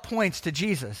it all points to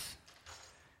Jesus.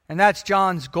 And that's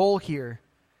John's goal here,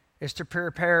 is to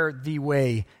prepare the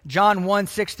way. John 1,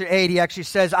 6-8, he actually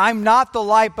says, I'm not the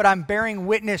light, but I'm bearing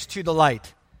witness to the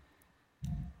light.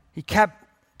 He kept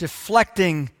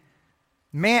deflecting.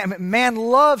 Man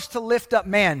loves to lift up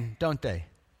man, don't they?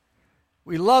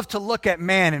 We love to look at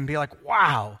man and be like,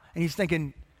 wow. And he's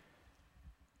thinking,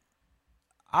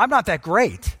 I'm not that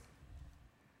great.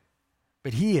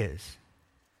 But he is.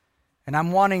 And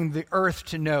I'm wanting the earth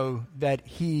to know that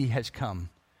he has come.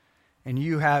 And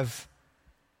you have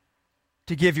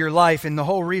to give your life. And the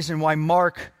whole reason why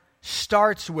Mark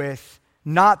starts with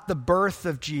not the birth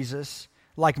of Jesus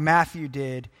like Matthew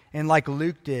did and like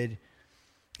Luke did,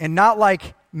 and not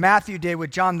like Matthew did with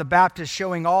John the Baptist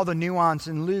showing all the nuance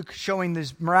and Luke showing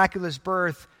this miraculous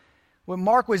birth. What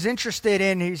Mark was interested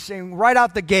in, he's saying right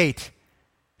out the gate,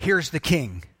 here's the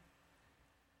king.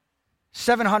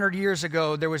 700 years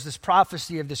ago, there was this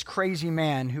prophecy of this crazy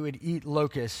man who would eat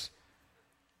locusts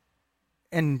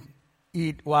and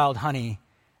eat wild honey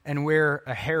and wear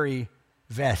a hairy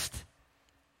vest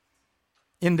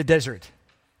in the desert.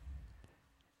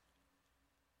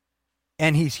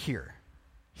 And he's here.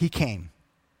 He came.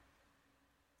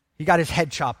 He got his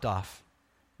head chopped off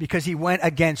because he went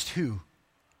against who?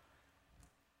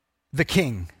 The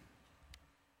king.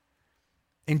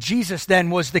 And Jesus then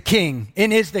was the king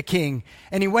and is the king.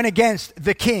 And he went against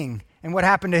the king. And what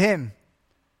happened to him?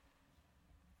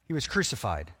 He was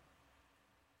crucified.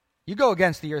 You go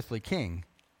against the earthly king,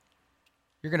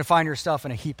 you're going to find yourself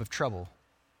in a heap of trouble.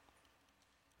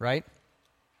 Right?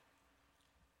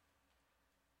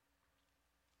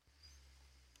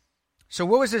 So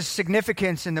what was his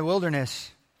significance in the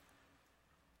wilderness?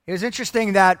 It was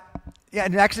interesting that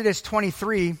in Exodus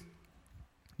 23,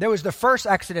 there was the first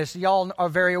Exodus. Y'all are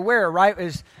very aware, right?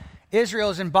 Is Israel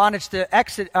is in bondage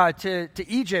to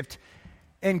Egypt,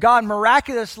 and God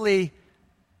miraculously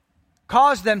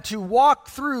caused them to walk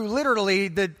through literally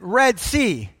the Red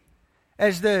Sea,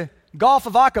 as the Gulf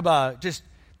of Aqaba, just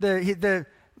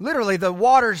literally the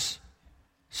waters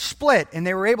split, and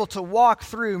they were able to walk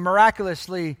through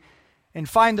miraculously and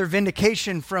find their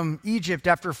vindication from Egypt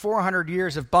after 400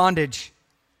 years of bondage.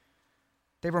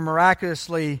 They were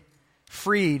miraculously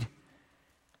freed.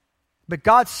 But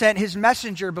God sent his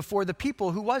messenger before the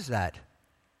people. Who was that?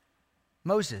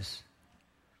 Moses.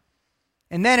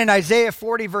 And then in Isaiah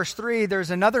 40 verse 3,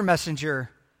 there's another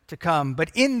messenger to come.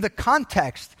 But in the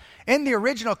context, in the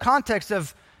original context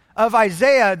of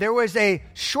Isaiah, there was a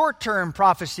short-term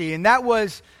prophecy. And that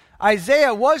was,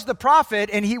 Isaiah was the prophet,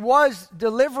 and he was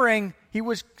declaring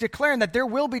that there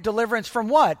will be deliverance from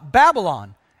what?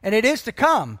 Babylon. And it is to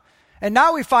come. And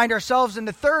now we find ourselves in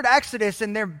the third Exodus,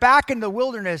 and they're back in the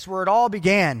wilderness where it all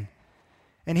began.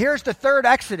 And here's the third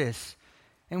Exodus.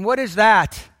 And what is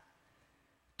that?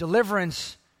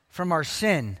 Deliverance from our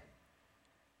sin.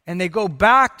 And they go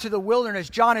back to the wilderness.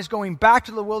 John is going back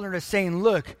to the wilderness saying,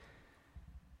 look,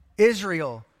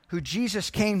 Israel, who Jesus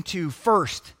came to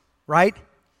first, right?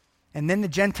 And then the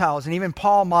Gentiles, and even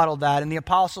Paul modeled that, and the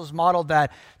apostles modeled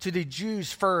that to the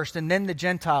Jews first, and then the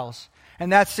Gentiles.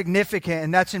 And that's significant,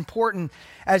 and that's important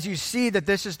as you see that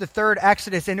this is the third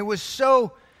Exodus. And it was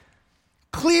so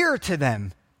clear to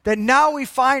them that now we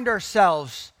find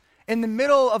ourselves in the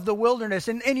middle of the wilderness.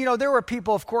 And you know, there were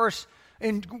people, of course,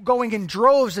 going in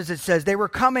droves, as it says. They were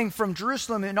coming from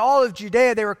Jerusalem and all of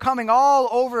Judea. They were coming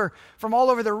from all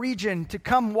over the region to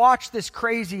come watch this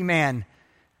crazy man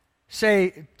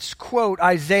say, quote,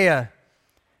 Isaiah.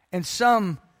 And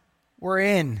some were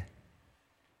in.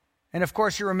 And of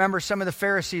course, you remember some of the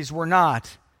Pharisees were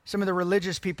not. Some of the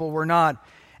religious people were not.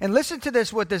 And listen to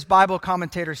this, what this Bible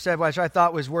commentator said, which I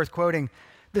thought was worth quoting.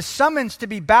 The summons to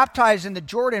be baptized in the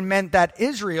Jordan meant that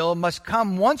Israel must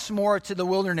come once more to the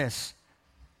wilderness.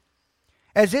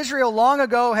 As Israel long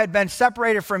ago had been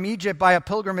separated from Egypt by a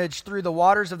pilgrimage through the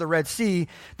waters of the Red Sea,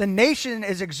 the nation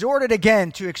is exhorted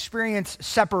again to experience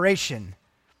separation.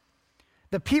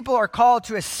 The people are called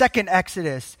to a second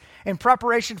Exodus in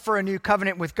preparation for a new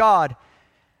covenant with God.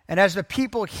 And as the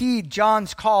people heed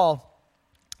John's call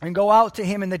and go out to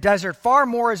him in the desert, far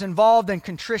more is involved in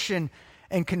contrition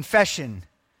and confession.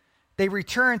 They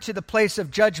return to the place of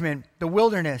judgment, the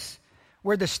wilderness,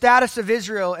 where the status of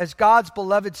Israel as God's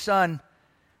beloved son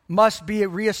must be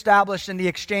reestablished in the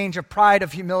exchange of pride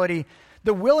of humility.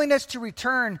 The willingness to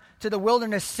return to the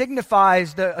wilderness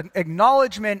signifies the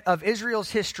acknowledgement of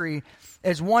Israel's history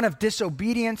as one of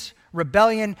disobedience,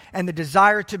 rebellion, and the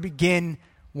desire to begin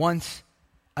once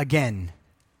again.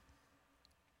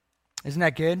 Isn't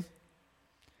that good?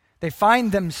 They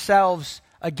find themselves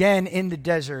again in the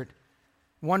desert,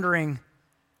 wondering,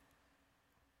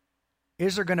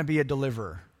 is there going to be a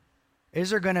deliverer? Is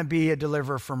there going to be a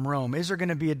deliverer from Rome? Is there going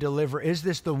to be a deliverer? Is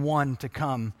this the one to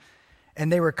come?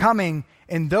 And they were coming,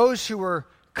 and those who were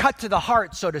cut to the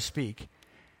heart, so to speak,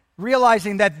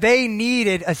 realizing that they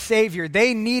needed a Savior.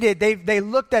 They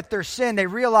looked at their sin. They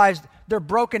realized their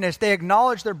brokenness. They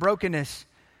acknowledged their brokenness.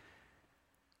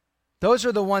 Those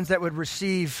are the ones that would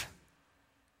receive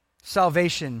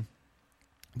salvation.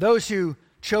 Those who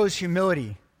chose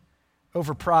humility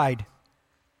over pride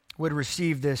would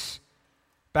receive this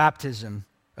baptism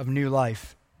of new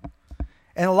life.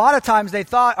 And a lot of times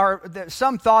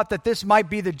some thought that this might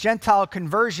be the Gentile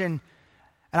conversion.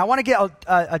 And I want to get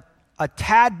a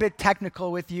tad bit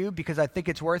technical with you because I think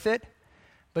it's worth it.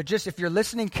 But just if you're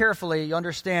listening carefully, you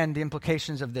understand the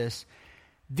implications of this.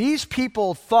 These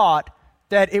people thought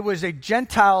that it was a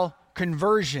Gentile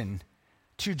conversion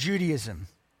to Judaism.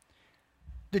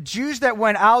 The Jews that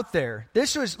went out there,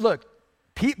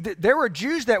 there were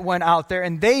Jews that went out there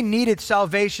and they needed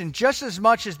salvation just as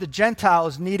much as the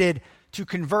Gentiles needed to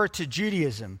convert to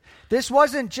Judaism. This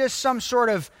wasn't just some sort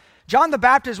of, John the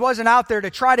Baptist wasn't out there to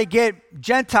try to get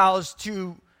Gentiles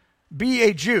to be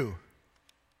a Jew.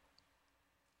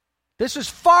 This was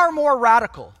far more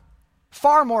radical.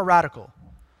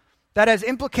 That has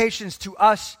implications to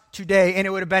us today, and it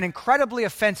would have been incredibly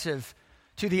offensive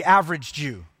to the average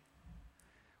Jew.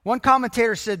 One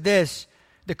commentator said this: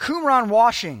 the Qumran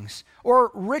washings,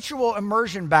 or ritual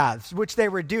immersion baths, which they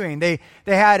were doing. They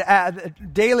had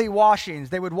daily washings.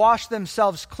 They would wash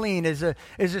themselves clean as a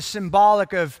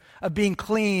symbolic of being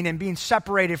clean and being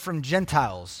separated from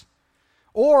Gentiles.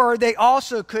 Or they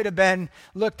also could have been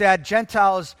looked at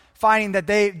Gentiles finding that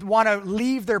they want to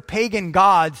leave their pagan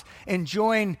gods and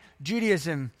join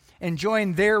Judaism and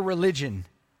join their religion.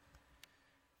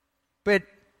 But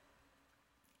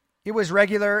it was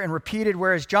regular and repeated,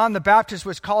 whereas John the Baptist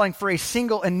was calling for a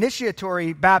single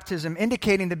initiatory baptism,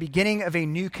 indicating the beginning of a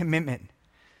new commitment.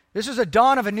 This was a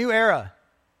dawn of a new era.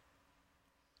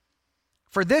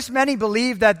 For this, many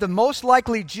believe that the most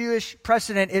likely Jewish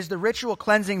precedent is the ritual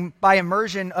cleansing by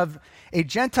immersion of a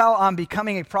Gentile on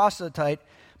becoming a proselyte,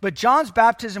 but John's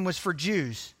baptism was for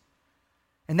Jews,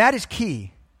 and that is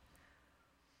key.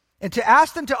 And to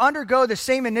ask them to undergo the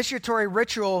same initiatory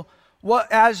ritual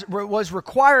as was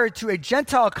required to a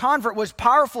Gentile convert was a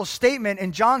powerful statement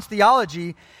in John's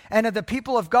theology and of the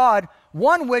people of God,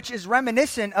 one which is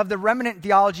reminiscent of the remnant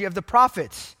theology of the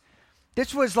prophets.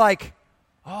 This was like,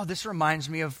 this reminds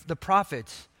me of the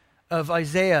prophets of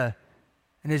Isaiah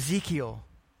and Ezekiel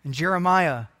and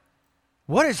Jeremiah.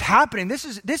 What is happening? This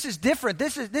is different.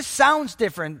 This sounds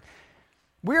different.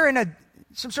 We're in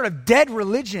some sort of dead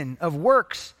religion of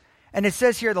works. And it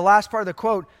says here, the last part of the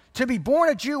quote, to be born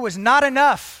a Jew was not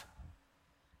enough.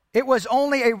 It was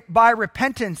only by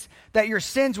repentance that your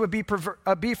sins would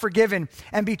be forgiven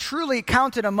and be truly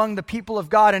counted among the people of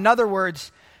God. In other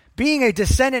words, being a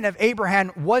descendant of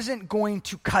Abraham wasn't going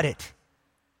to cut it.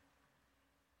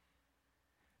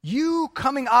 You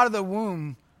coming out of the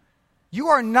womb, you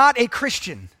are not a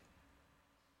Christian.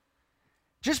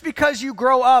 Just because you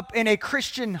grow up in a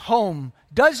Christian home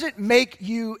doesn't make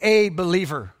you a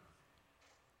believer.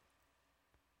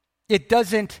 It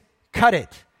doesn't cut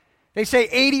it. They say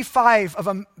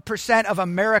 85% of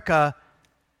America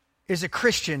is a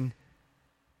Christian,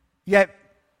 yet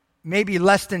maybe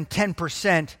less than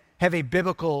 10% have a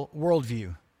biblical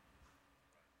worldview.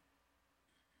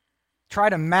 Try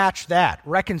to match that,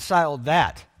 reconcile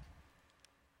that.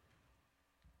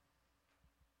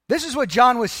 This is what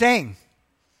John was saying.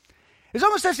 It's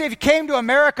almost as if he came to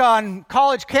America on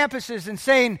college campuses and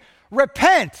saying,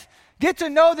 repent, get to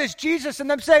know this Jesus, and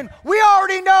them saying, we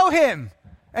already know him,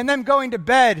 and them going to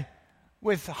bed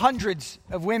with hundreds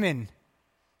of women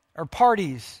or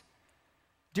parties,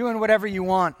 doing whatever you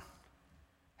want,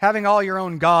 having all your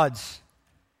own gods,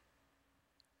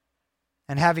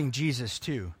 and having Jesus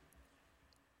too.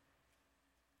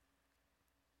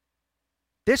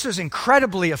 This was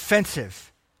incredibly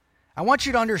offensive. I want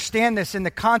you to understand this in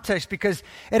the context because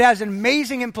it has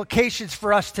amazing implications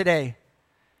for us today.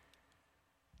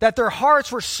 That their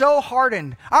hearts were so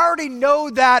hardened. I already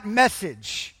know that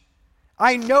message.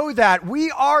 I know that.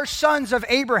 We are sons of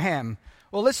Abraham.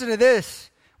 Well, listen to this.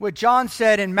 What John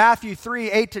said in Matthew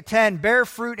 3:8-10, bear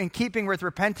fruit in keeping with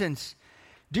repentance.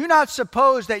 Do not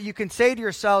suppose that you can say to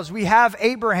yourselves, we have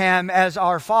Abraham as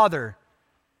our father.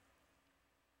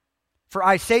 For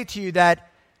I say to you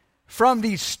that from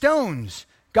these stones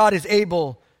God is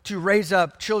able to raise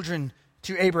up children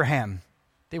to Abraham.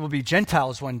 They will be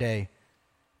Gentiles one day,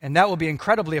 and that will be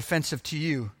incredibly offensive to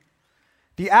you.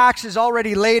 The axe is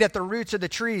already laid at the roots of the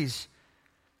trees.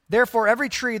 Therefore, every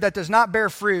tree that does not bear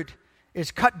fruit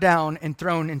is cut down and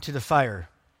thrown into the fire.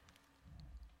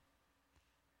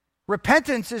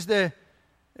 Repentance is the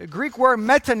Greek word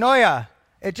metanoia.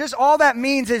 It just, all that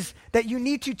means is that you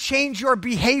need to change your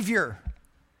behavior.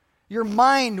 Your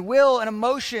mind, will, and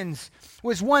emotions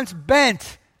was once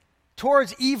bent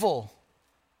towards evil.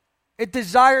 It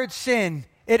desired sin.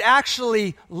 It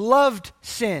actually loved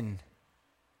sin.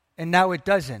 And now it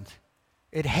doesn't.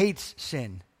 It hates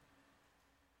sin.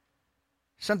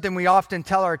 Something we often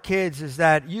tell our kids is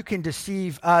that you can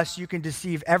deceive us, you can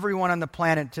deceive everyone on the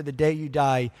planet to the day you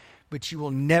die, but you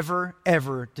will never,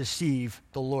 ever deceive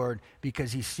the Lord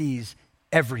because he sees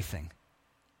everything.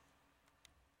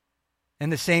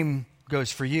 And the same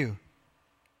goes for you.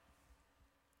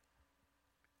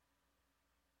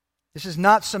 This is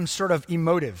not some sort of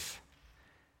emotive.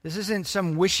 This isn't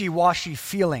some wishy-washy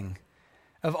feeling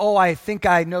of, oh, I think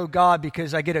I know God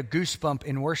because I get a goosebump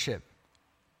in worship.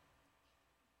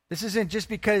 This isn't just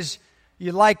because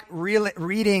you like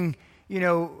reading,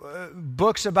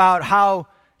 books about how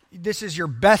this is your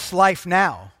best life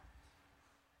now.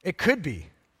 It could be.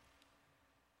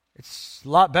 It's a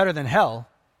lot better than hell.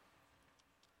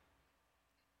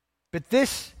 But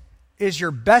this is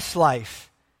your best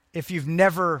life if you've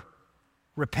never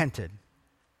repented.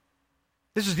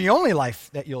 This is the only life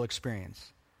that you'll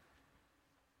experience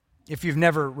if you've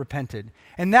never repented.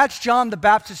 And that's John the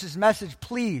Baptist's message.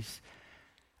 Please,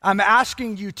 I'm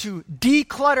asking you to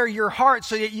declutter your heart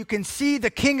so that you can see the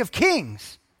King of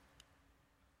Kings.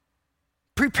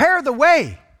 Prepare the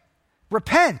way.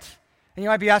 Repent. And you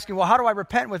might be asking, well, how do I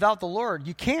repent without the Lord?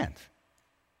 You can't.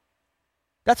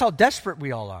 That's how desperate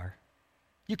we all are.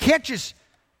 You can't just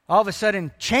all of a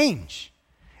sudden change.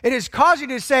 It is causing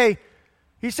you to say,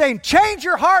 he's saying, change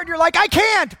your heart. You're like, I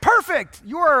can't. Perfect.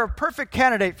 You are a perfect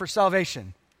candidate for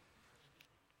salvation.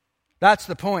 That's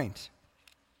the point.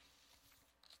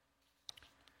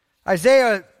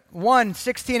 Isaiah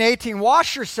 1:16-18,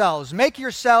 wash yourselves, make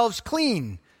yourselves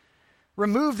clean.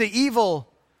 Remove the evil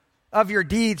of your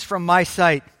deeds from my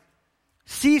sight.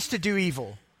 Cease to do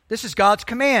evil. This is God's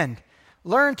command.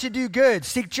 Learn to do good,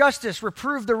 seek justice,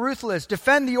 reprove the ruthless,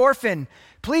 defend the orphan,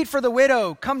 plead for the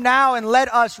widow. Come now and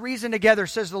let us reason together,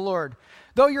 says the Lord.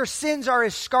 Though your sins are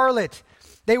as scarlet,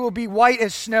 they will be white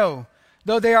as snow.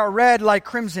 Though they are red like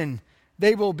crimson,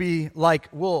 they will be like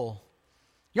wool.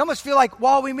 You almost feel like,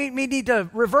 well, we need to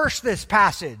reverse this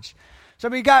passage. So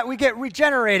we get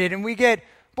regenerated and we get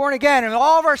born again and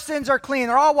all of our sins are clean.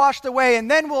 They're all washed away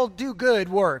and then we'll do good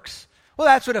works. Well,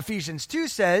 that's what Ephesians 2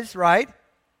 says, right?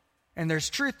 And there's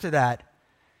truth to that.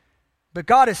 But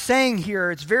God is saying here,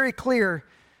 it's very clear,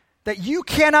 that you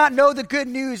cannot know the good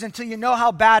news until you know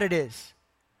how bad it is.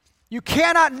 You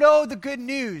cannot know the good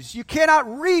news. You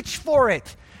cannot reach for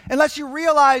it unless you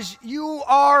realize you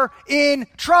are in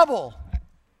trouble.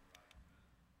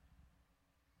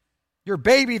 Your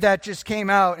baby that just came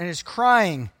out and is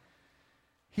crying,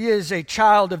 he is a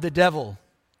child of the devil.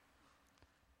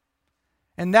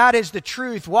 And that is the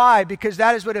truth. Why? Because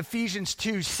that is what Ephesians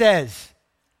 2 says.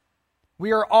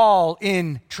 We are all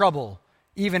in trouble,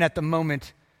 even at the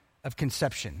moment of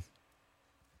conception.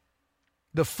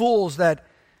 The fools that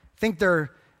think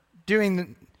they're doing the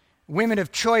women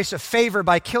of choice a favor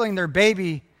by killing their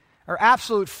baby are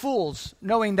absolute fools,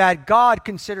 knowing that God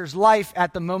considers life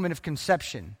at the moment of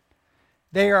conception.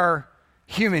 They are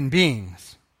human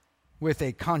beings with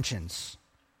a conscience.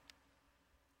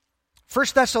 1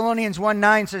 Thessalonians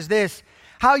 1:9 says this,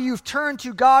 how you've turned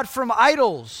to God from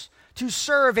idols to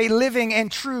serve a living and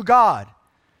true God.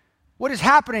 What is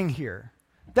happening here?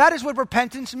 That is what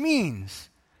repentance means.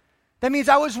 That means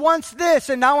I was once this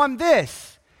and now I'm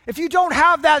this. If you don't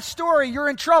have that story, you're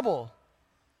in trouble.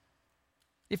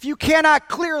 If you cannot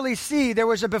clearly see there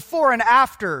was a before and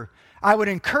after, I would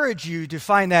encourage you to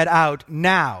find that out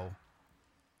now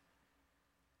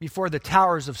before the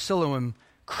towers of Siloam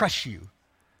crush you.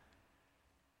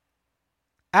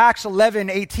 Acts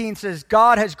 11:18 says,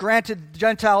 God has granted the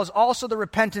Gentiles also the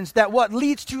repentance that what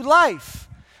leads to life.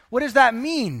 What does that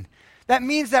mean? That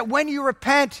means that when you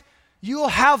repent, you'll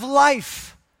have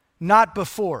life, not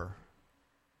before.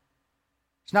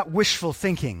 It's not wishful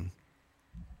thinking.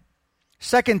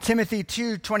 2 Timothy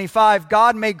 2:25,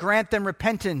 God may grant them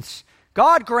repentance.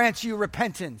 God grants you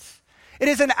repentance. It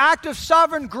is an act of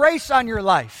sovereign grace on your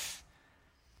life.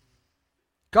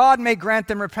 God may grant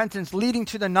them repentance leading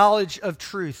to the knowledge of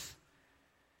truth.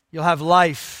 You'll have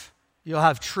life. You'll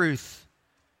have truth.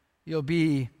 you'll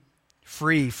be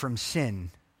free from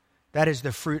sin. That is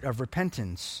the fruit of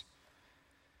repentance.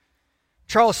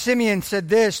 Charles Simeon said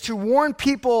this: to warn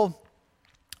people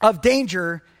of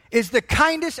danger is the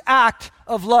kindest act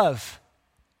of love.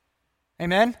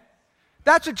 Amen?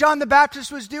 That's what John the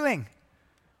Baptist was doing.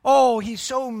 Oh, he's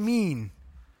so mean.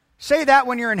 Say that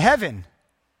when you're in heaven.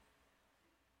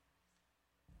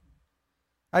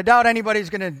 I doubt anybody's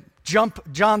going to jump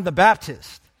John the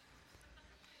Baptist.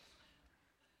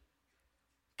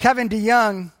 Kevin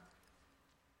DeYoung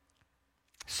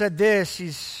said this.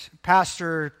 He's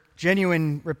pastor.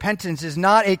 Genuine repentance is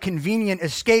not a convenient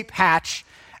escape hatch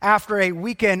after a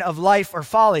weekend of life or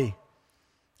folly.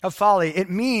 It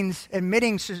means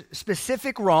admitting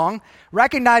specific wrong,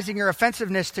 recognizing your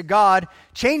offensiveness to God,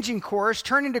 changing course,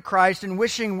 turning to Christ, and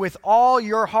wishing with all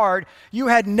your heart you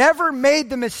had never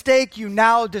made the mistake you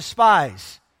now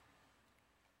despise.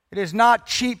 It is not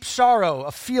cheap sorrow,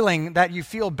 a feeling that you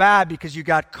feel bad because you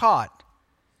got caught.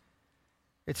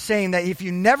 It's saying that if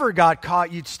you never got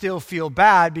caught, you'd still feel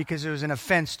bad because it was an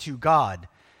offense to God,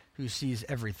 who sees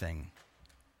everything.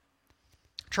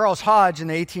 Charles Hodge in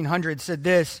the 1800s said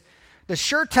this: the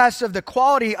sure test of the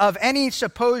quality of any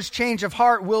supposed change of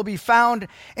heart will be found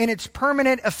in its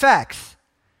permanent effects.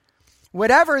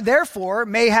 Whatever, therefore,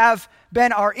 may have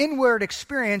been our inward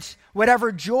experience,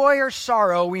 whatever joy or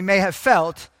sorrow we may have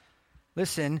felt,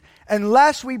 listen,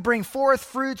 unless we bring forth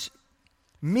fruits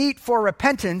meet for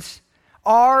repentance,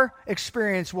 our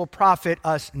experience will profit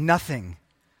us nothing.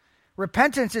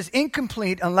 Repentance is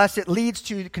incomplete unless it leads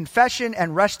to confession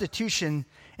and restitution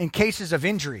in cases of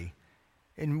injury,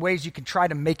 in ways you can try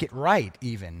to make it right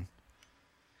even.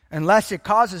 Unless it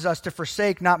causes us to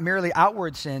forsake not merely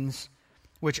outward sins,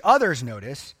 which others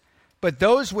notice, but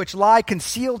those which lie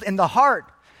concealed in the heart.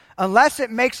 Unless it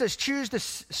makes us choose the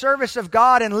service of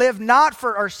God and live not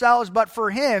for ourselves but for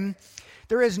Him,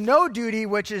 there is no duty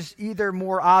which is either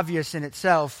more obvious in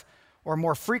itself or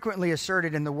more frequently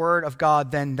asserted in the Word of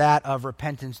God than that of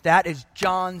repentance. That is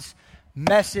John's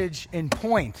message and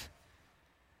point.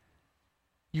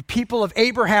 You people of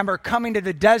Abraham are coming to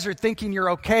the desert thinking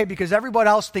you're okay because everybody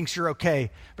else thinks you're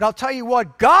okay. But I'll tell you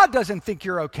what, God doesn't think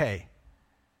you're okay.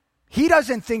 He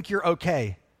doesn't think you're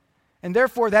okay. And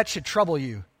therefore that should trouble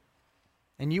you.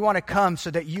 And you want to come so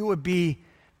that you would be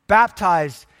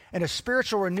baptized in a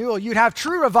spiritual renewal. You'd have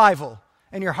true revival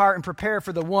in your heart and prepare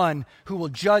for the one who will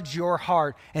judge your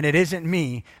heart. And it isn't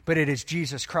me, but it is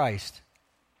Jesus Christ.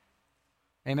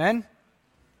 Amen?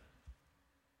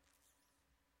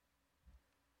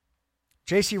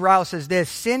 J.C. Ryle says this: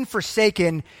 sin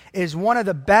forsaken is one of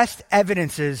the best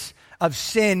evidences of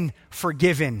sin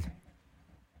forgiven.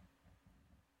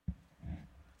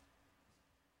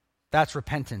 That's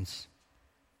repentance.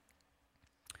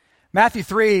 Matthew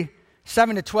 3,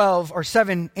 7 to 12, or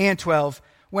 7 and 12,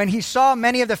 when he saw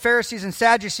many of the Pharisees and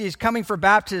Sadducees coming for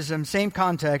baptism, same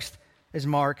context as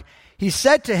Mark, he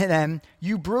said to them,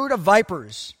 "You brood of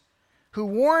vipers, who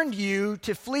warned you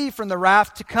to flee from the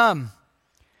wrath to come?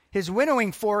 His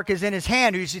winnowing fork is in his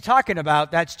hand." Who's he talking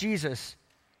about? That's Jesus.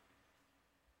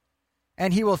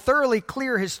 "And he will thoroughly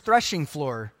clear his threshing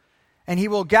floor, and he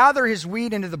will gather his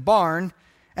wheat into the barn,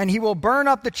 and he will burn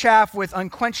up the chaff with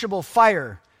unquenchable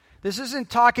fire." This isn't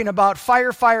talking about fire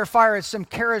at some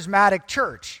charismatic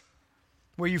church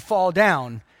where you fall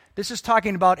down. This is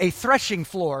talking about a threshing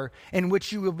floor in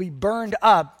which you will be burned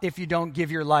up if you don't give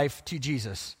your life to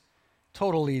Jesus.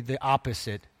 Totally the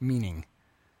opposite meaning.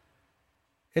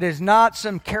 It is not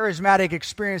some charismatic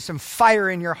experience, some fire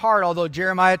in your heart, although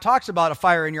Jeremiah talks about a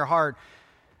fire in your heart,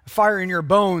 a fire in your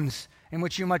bones, in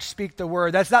which you must speak the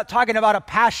word. That's not talking about a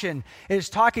passion. It is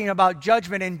talking about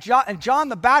judgment. And John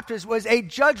the Baptist was a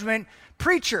judgment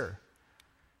preacher.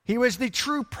 He was the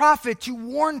true prophet to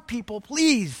warn people,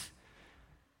 please,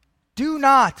 do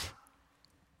not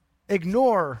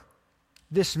ignore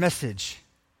this message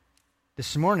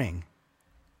this morning.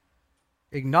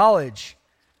 Acknowledge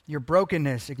your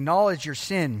brokenness. Acknowledge your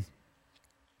sin.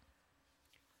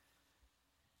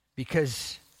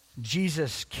 Because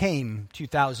Jesus came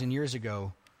 2,000 years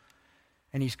ago,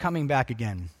 and he's coming back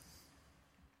again.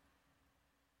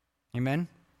 Amen?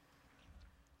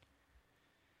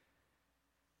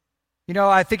 You know,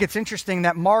 I think it's interesting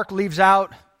that Mark leaves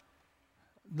out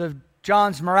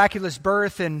John's miraculous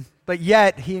birth, but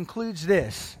yet he includes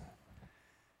this,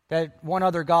 that one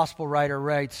other gospel writer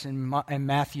writes in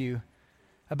Matthew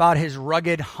about his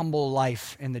rugged, humble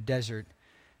life in the desert,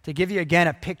 to give you again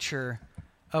a picture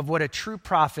of what a true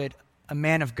prophet, a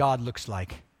man of God, looks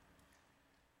like.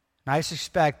 And I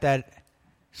suspect that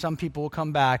some people will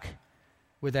come back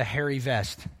with a hairy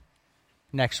vest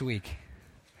next week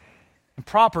and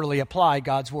properly apply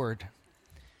God's word.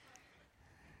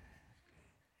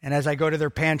 And as I go to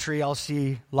their pantry, I'll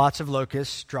see lots of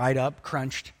locusts, dried up,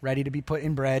 crunched, ready to be put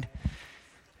in bread,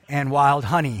 and wild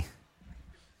honey.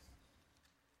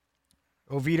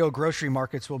 Oviedo grocery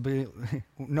markets won't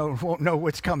know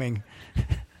what's coming.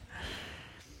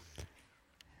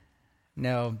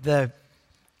 No,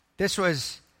 this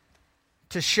was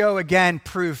to show again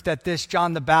proof that this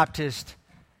John the Baptist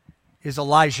is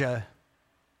Elijah,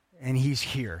 and he's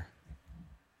here.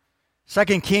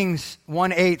 2 Kings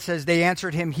 1:8 says, they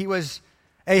answered him, he was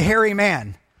a hairy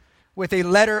man with a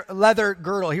leather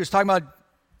girdle. He was talking about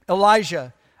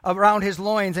Elijah around his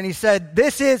loins, and he said,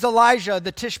 this is Elijah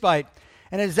the Tishbite.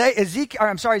 And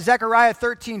Zechariah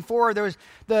 13:4, there was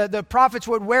the prophets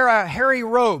would wear a hairy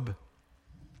robe.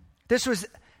 This was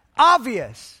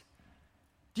obvious.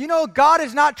 Do you know God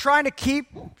is not trying to keep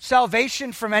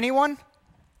salvation from anyone?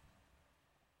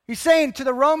 He's saying to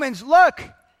the Romans, look,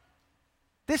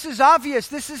 this is obvious.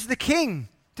 This is the king.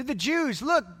 To the Jews,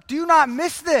 look, do not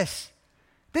miss this.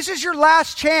 This is your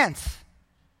last chance,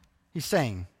 he's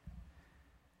saying.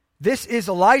 This is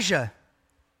Elijah.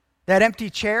 That empty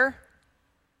chair.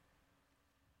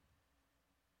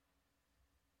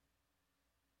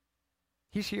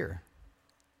 He's here.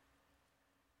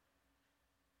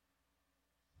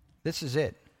 This is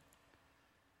it.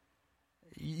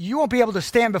 You won't be able to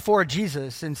stand before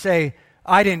Jesus and say,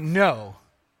 I didn't know.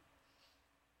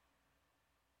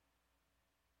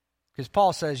 Because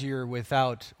Paul says you're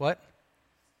without what?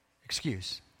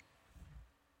 Excuse.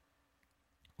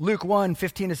 Luke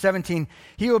 1:15-17,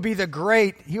 he will be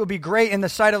great in the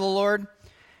sight of the Lord,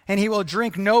 and he will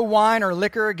drink no wine or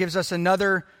liquor. It gives us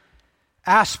another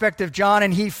aspect of John,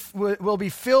 and he will be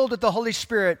filled with the Holy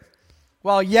Spirit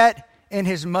while yet in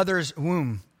his mother's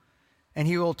womb. And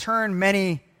he will turn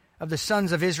many of the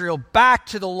sons of Israel back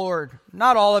to the Lord.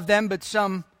 Not all of them, but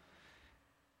some.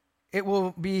 It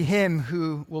will be him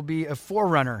who will be a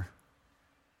forerunner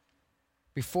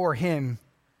before him,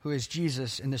 who is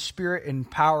Jesus, in the spirit and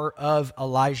power of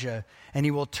Elijah. And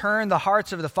he will turn the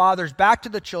hearts of the fathers back to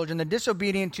the children, the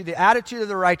disobedient to the attitude of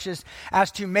the righteous,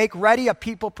 as to make ready a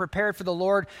people prepared for the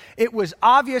Lord. It was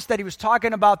obvious that he was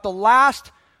talking about the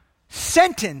last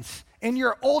sentence in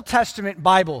your Old Testament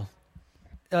Bible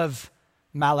of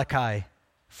Malachi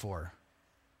 4.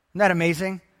 Isn't that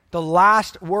amazing? The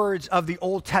last words of the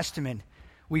Old Testament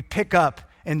we pick up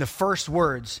in the first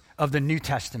words of the New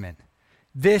Testament.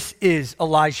 This is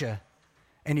Elijah,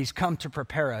 and he's come to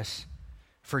prepare us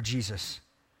for Jesus.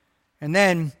 And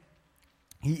then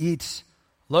he eats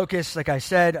locusts. Like I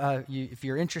said, if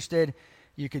you're interested,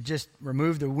 you could just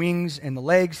remove the wings and the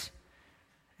legs,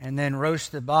 and then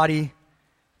roast the body,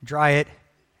 dry it,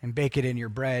 and bake it in your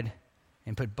bread,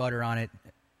 and put butter on it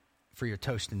for your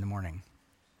toast in the morning.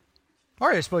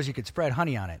 Or I suppose you could spread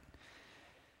honey on it.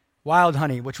 Wild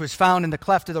honey, which was found in the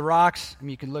cleft of the rocks. I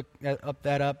mean, you can look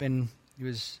that up, and it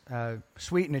was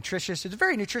sweet and nutritious. It's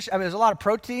very nutritious. I mean, there's a lot of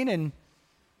protein and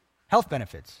health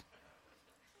benefits.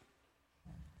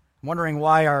 I'm wondering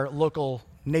why our local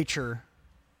nature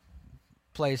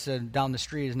place down the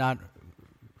street is not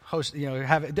actually,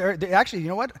 you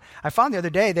know what? I found the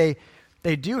other day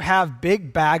they do have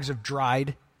big bags of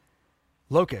dried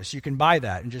locusts. You can buy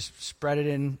that and just spread it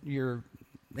in your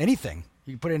anything.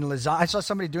 You can put it in lasagna. I saw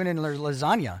somebody doing it in their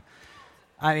lasagna.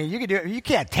 I mean, you can do it. You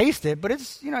can't taste it, but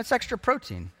it's extra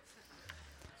protein.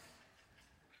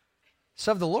 It's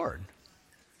of the Lord.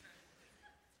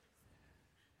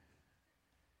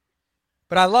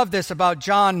 But I love this about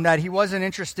John, that he wasn't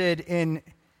interested in,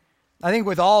 I think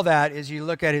with all that, as you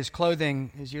look at his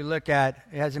clothing, as you look at,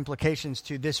 it has implications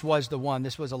to this was the one,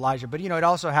 this was Elijah. But it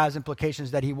also has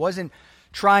implications that he wasn't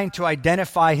trying to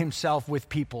identify himself with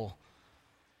people.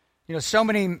 So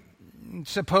many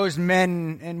supposed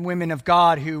men and women of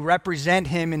God who represent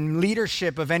him in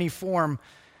leadership of any form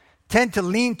tend to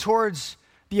lean towards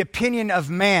the opinion of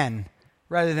man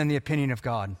rather than the opinion of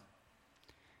God.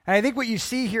 And I think what you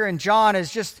see here in John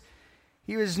is just,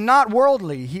 he was not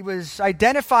worldly. He was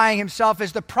identifying himself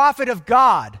as the prophet of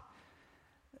God,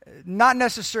 not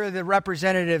necessarily the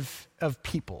representative of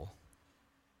people.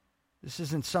 This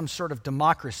isn't some sort of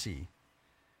democracy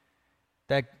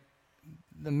that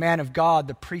the man of God,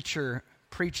 the preacher,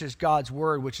 preaches God's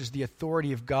word, which is the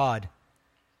authority of God,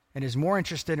 and is more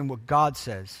interested in what God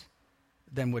says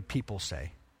than what people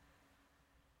say.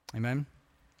 Amen?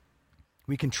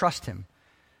 We can trust him.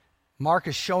 Mark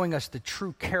is showing us the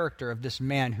true character of this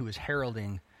man who is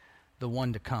heralding the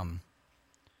one to come.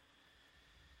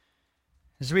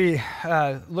 As we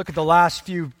look at the last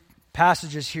few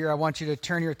passages here, I want you to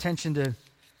turn your attention to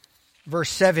verse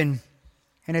 7.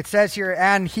 And it says here,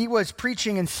 and he was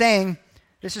preaching and saying,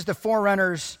 this is the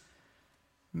forerunner's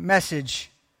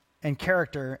message, and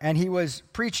character. And he was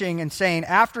preaching and saying,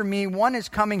 "After me, one is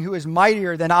coming who is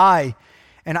mightier than I,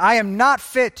 and I am not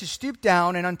fit to stoop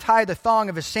down and untie the thong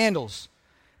of his sandals.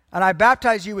 And I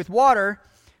baptize you with water,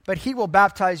 but he will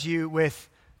baptize you with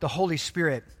the Holy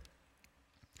Spirit."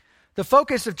 The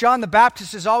focus of John the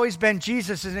Baptist has always been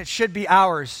Jesus, and it should be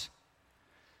ours.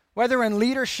 Whether in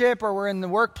leadership or we're in the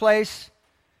workplace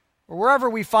or wherever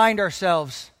we find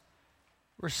ourselves,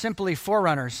 we're simply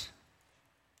forerunners.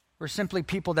 We're simply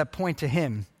people that point to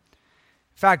him. In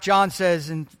fact, John says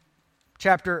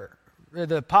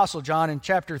the Apostle John in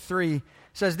chapter 3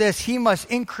 says this, "He must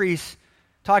increase,"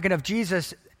 talking of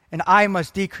Jesus, "and I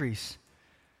must decrease."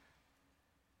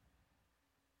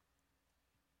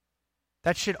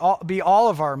 That should be all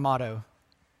of our motto.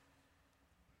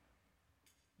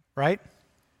 Right?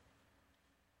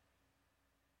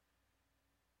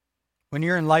 When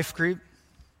you're in life group,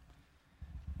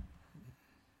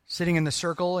 sitting in the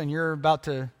circle, and you're about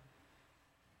to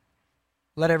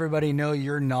let everybody know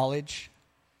your knowledge,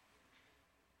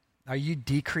 are you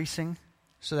decreasing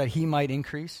so that he might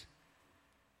increase?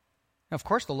 Now, of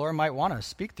course, the Lord might want to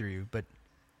speak through you, but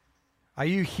are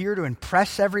you here to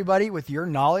impress everybody with your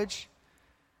knowledge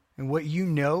and what you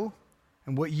know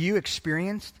and what you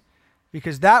experienced?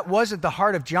 Because that wasn't the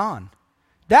heart of John.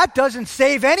 That doesn't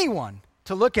save anyone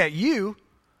to look at you.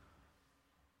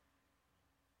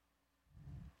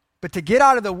 But to get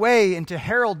out of the way and to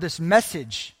herald this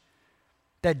message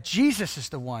that Jesus is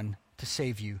the one to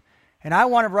save you. And I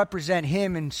want to represent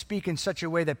him and speak in such a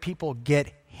way that people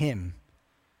get him.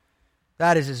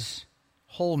 That is his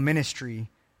whole ministry,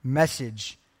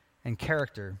 message, and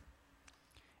character.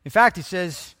 In fact, he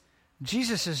says,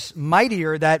 Jesus is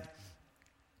mightier that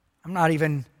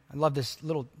I love this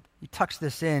little, he tucks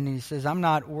this in, and he says, I'm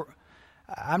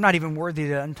not even worthy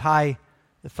to untie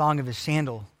the thong of his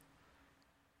sandal.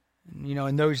 You know,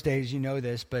 in those days, you know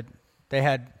this, but they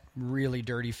had really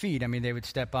dirty feet. I mean, they would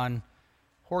step on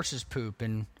horse's poop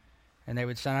and they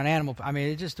would stand on animal poop. I mean,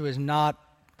 it just was not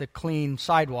the clean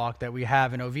sidewalk that we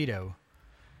have in Oviedo.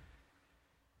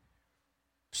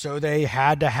 So they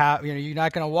had to have, you're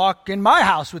not going to walk in my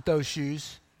house with those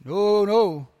shoes.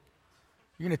 No.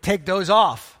 You're going to take those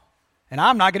off. And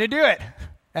I'm not going to do it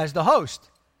as the host.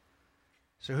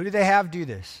 So who do they have do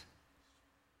this?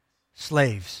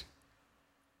 Slaves.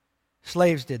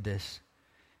 Slaves did this.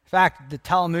 In fact, the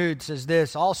Talmud says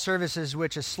this, "All services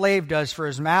which a slave does for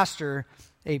his master,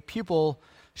 a pupil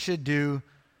should do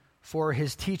for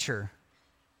his teacher,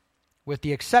 with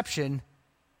the exception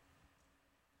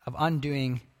of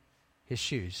undoing his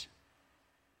shoes."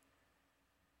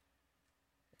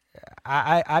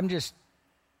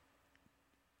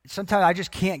 Sometimes I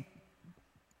just can't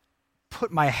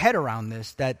put my head around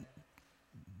this, that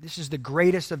this is the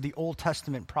greatest of the Old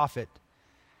Testament prophet.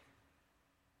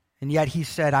 And yet he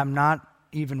said, I'm not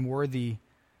even worthy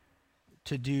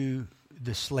to do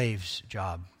the slave's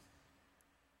job.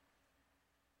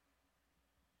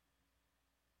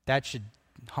 That should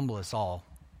humble us all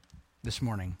this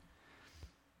morning.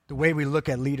 The way we look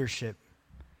at leadership.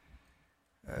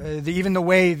 Even the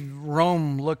way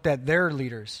Rome looked at their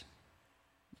leaders.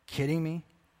 Kidding me?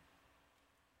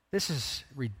 This is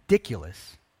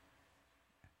ridiculous.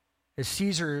 As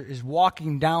Caesar is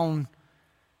walking down,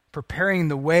 preparing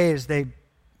the way, as they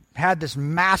had this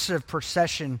massive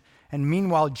procession, and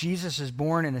meanwhile Jesus is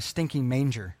born in a stinking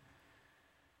manger.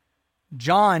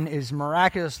 John is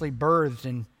miraculously birthed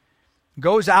and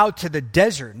goes out to the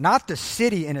desert, not the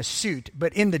city in a suit,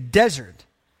 but in the desert.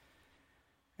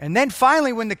 And then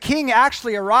finally, when the king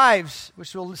actually arrives,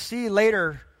 which we'll see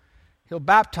later, he'll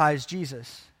baptize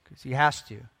Jesus because he has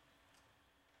to.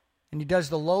 And he does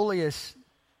the lowliest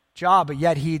job, but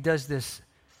yet he does this,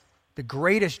 the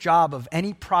greatest job of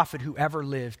any prophet who ever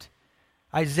lived.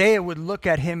 Isaiah would look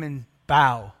at him and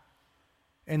bow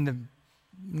in the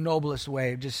noblest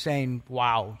way, just saying,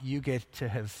 wow, you get to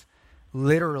have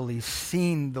literally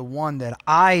seen the one that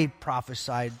I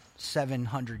prophesied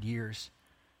 700 years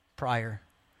prior.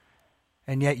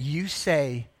 And yet you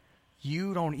say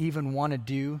you don't even want to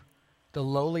do the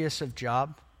lowliest of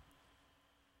job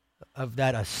of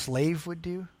that a slave would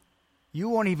do. You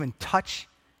won't even touch,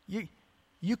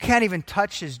 you can't even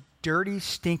touch his dirty,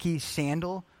 stinky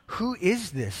sandal. Who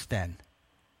is this then?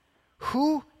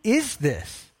 Who is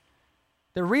this?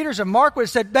 The readers of Mark would have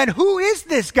said, then who is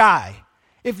this guy?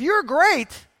 If you're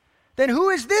great, then who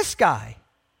is this guy?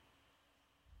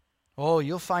 Oh,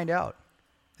 you'll find out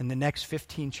in the next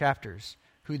 15 chapters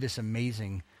who this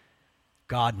amazing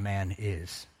God-man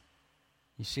is.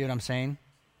 You see what I'm saying?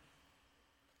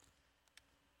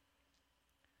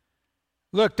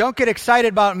 Look, don't get excited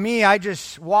about me. I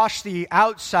just wash the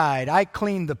outside. I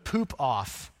clean the poop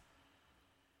off.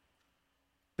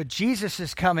 But Jesus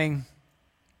is coming,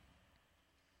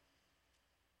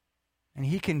 and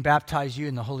he can baptize you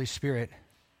in the Holy Spirit.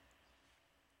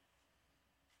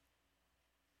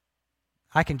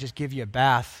 I can just give you a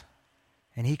bath,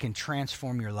 and he can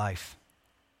transform your life.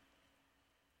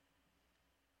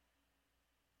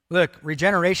 Look,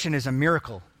 regeneration is a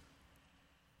miracle.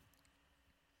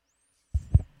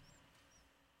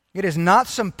 It is not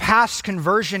some past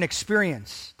conversion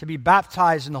experience to be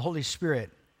baptized in the Holy Spirit,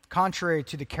 contrary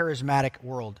to the charismatic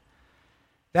world.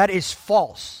 That is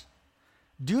false.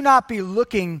 Do not be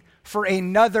looking for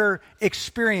another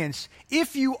experience.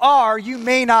 If you are, you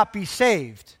may not be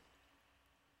saved.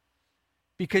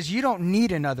 Because you don't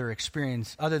need another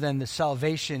experience other than the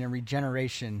salvation and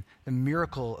regeneration, the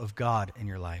miracle of God in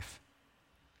your life.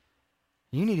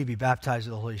 You need to be baptized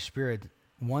with the Holy Spirit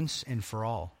once and for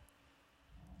all.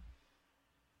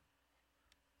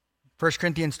 1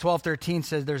 Corinthians 12:13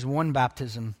 says there's one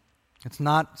baptism. It's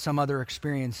not some other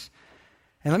experience.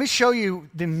 And let me show you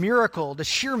the miracle, the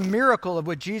sheer miracle of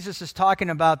what Jesus is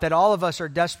talking about that all of us are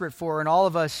desperate for and all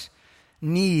of us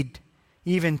need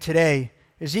even today.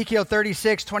 Ezekiel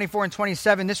 36:24 and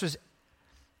 27, this was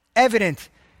evident.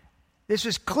 This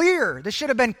was clear. This should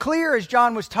have been clear as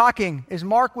John was talking, as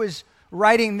Mark was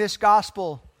writing this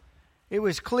gospel. It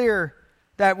was clear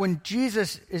that when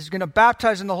Jesus is going to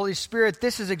baptize in the Holy Spirit,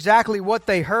 this is exactly what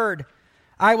they heard.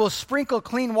 I will sprinkle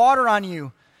clean water on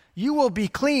you. You will be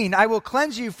clean. I will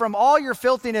cleanse you from all your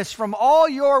filthiness, from all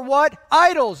your what?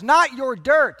 Idols, not your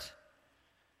dirt.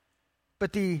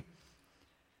 But the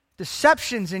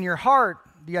deceptions in your heart,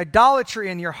 the idolatry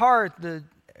in your heart, the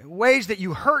ways that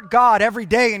you hurt God every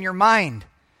day in your mind,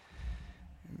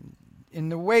 in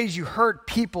the ways you hurt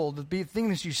people, the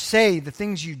things you say, the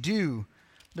things you do,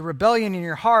 the rebellion in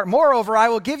your heart. Moreover, I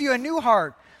will give you a new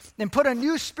heart and put a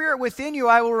new spirit within you.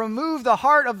 I will remove the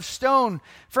heart of stone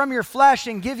from your flesh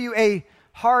and give you a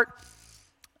heart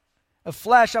of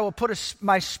flesh. I will put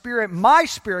my spirit,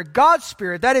 God's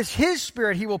spirit, that is his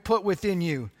spirit he will put within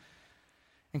you,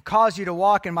 and cause you to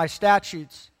walk in my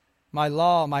statutes, my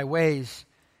law, my ways,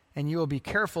 and you will be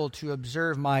careful to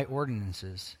observe my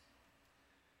ordinances.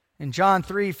 In John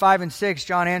 3:5 and 6,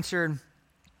 John answered,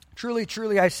 truly,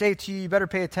 truly, I say to you, you better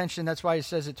pay attention. That's why he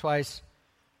says it twice.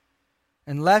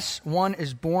 Unless one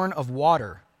is born of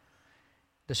water,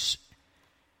 the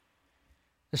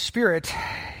Spirit,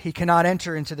 he cannot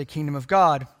enter into the kingdom of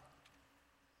God.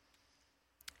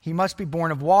 He must be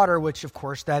born of water, which, of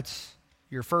course, that's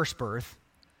your first birth.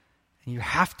 And you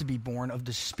have to be born of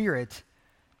the Spirit.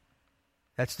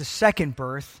 That's the second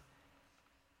birth.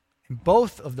 And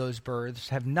both of those births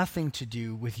have nothing to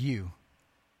do with you.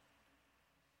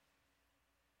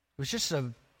 It was just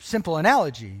a simple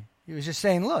analogy. He was just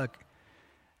saying, look,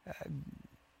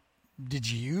 did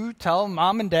you tell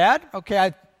mom and dad,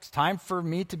 okay, it's time for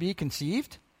me to be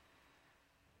conceived?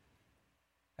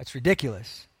 That's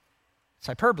ridiculous. It's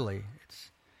hyperbole.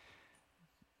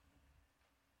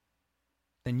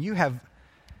 Then you have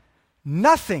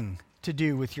nothing to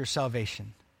do with your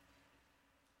salvation.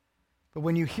 But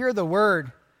when you hear the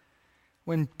word,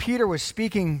 when Peter was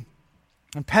speaking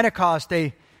on Pentecost,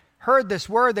 they heard this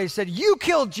word. They said, you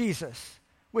killed Jesus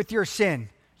with your sin.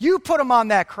 You put him on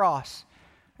that cross.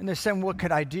 And they said, what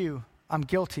could I do? I'm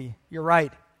guilty. You're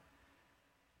right.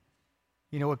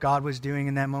 You know what God was doing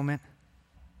in that moment?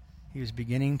 He was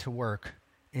beginning to work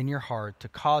in your heart to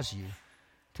cause you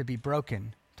to be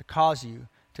broken, to cause you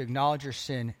to acknowledge your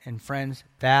sin. And friends,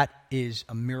 that is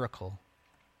a miracle.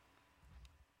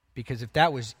 Because if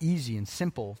that was easy and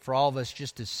simple for all of us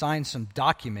just to sign some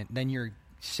document, then you're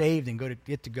saved and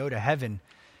get to go to heaven,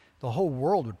 the whole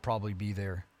world would probably be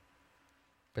there.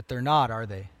 But they're not, are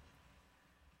they?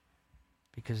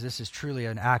 Because this is truly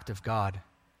an act of God,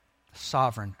 a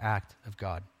sovereign act of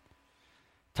God.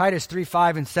 Titus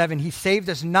 3:5 and 7, he saved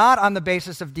us not on the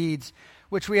basis of deeds,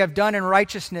 which we have done in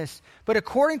righteousness, but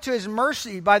according to his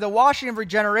mercy, by the washing of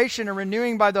regeneration and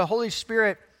renewing by the Holy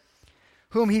Spirit,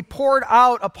 whom he poured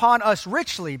out upon us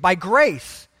richly by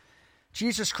grace,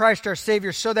 Jesus Christ our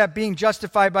Savior, so that being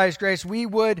justified by his grace, we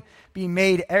would be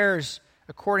made heirs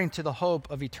according to the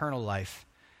hope of eternal life.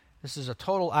 This is a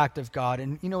total act of God.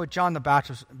 And you know what John the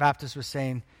Baptist was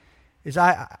saying is,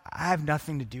 I have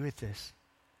nothing to do with this.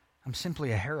 I'm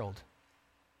simply a herald.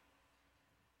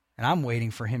 And I'm waiting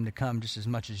for him to come just as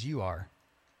much as you are.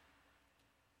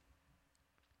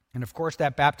 And of course,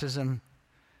 that baptism,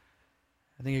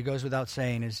 I think it goes without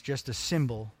saying, is just a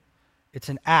symbol. It's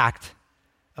an act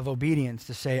of obedience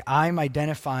to say, I'm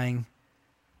identifying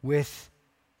with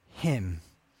him.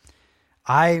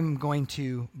 I'm going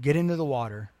to get into the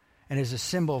water, and as a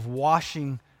symbol of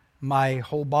washing my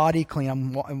whole body clean,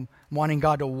 I'm wanting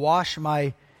God to wash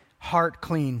my heart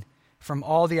clean from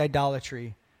all the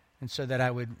idolatry, and so that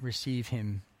I would receive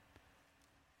him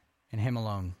and him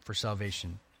alone for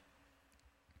salvation.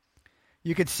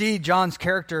 You could see John's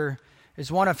character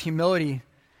is one of humility.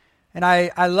 And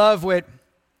I love what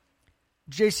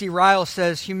J.C. Ryle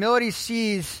says: humility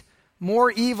sees more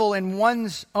evil in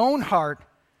one's own heart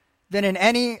than in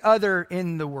any other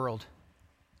in the world.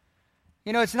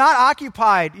 You know, it's not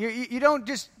occupied. You don't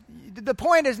just, the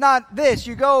point is not this.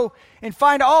 You go and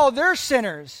find, oh, they're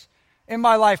sinners in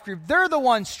my life group. They're the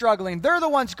ones struggling. They're the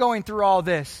ones going through all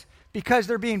this because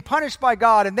they're being punished by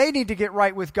God and they need to get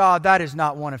right with God. That is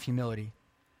not one of humility.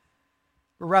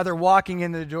 But rather walking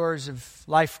into the doors of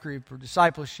life group or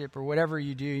discipleship or whatever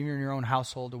you do, even in your own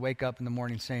household, to wake up in the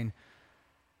morning saying,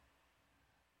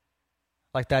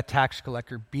 like that tax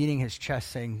collector beating his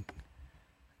chest saying,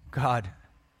 God,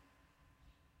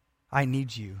 I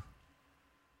need you.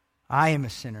 I am a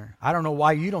sinner. I don't know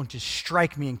why you don't just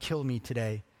strike me and kill me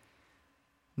today.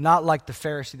 Not like the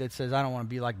Pharisee that says, I don't want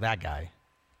to be like that guy.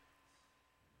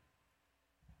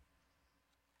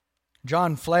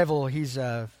 John Flavel, he's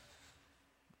a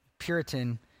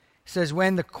Puritan, says,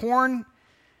 when the corn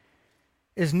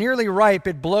is nearly ripe,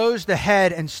 it blows the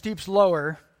head and stoops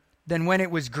lower than when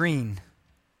it was green.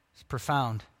 It's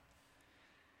profound.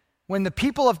 When the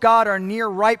people of God are near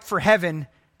ripe for heaven,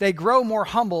 they grow more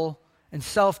humble and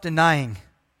self-denying.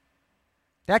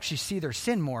 They actually see their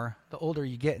sin more the older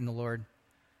you get in the Lord.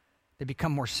 They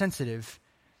become more sensitive.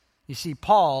 You see,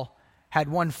 Paul had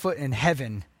one foot in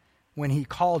heaven when he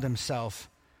called himself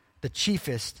the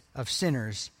chiefest of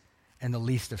sinners and the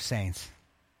least of saints.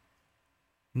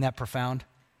 Isn't that profound?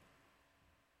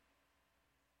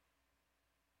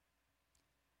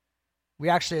 We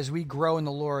actually, as we grow in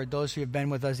the Lord, those who have been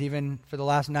with us even for the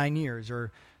last 9 years,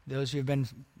 or those who have been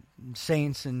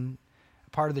saints and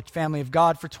part of the family of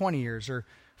God for 20 years or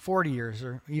 40 years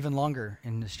or even longer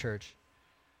in this church,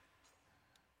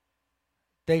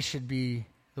 they should be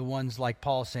the ones like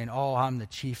Paul saying, oh, I'm the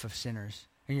chief of sinners.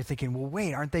 And you're thinking, well,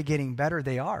 wait, aren't they getting better?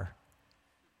 They are.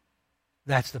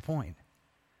 That's the point.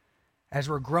 As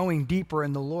we're growing deeper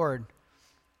in the Lord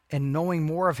and knowing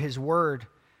more of his word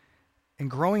and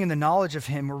growing in the knowledge of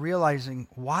him, we're realizing,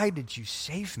 why did you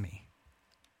save me?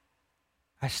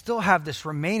 I still have this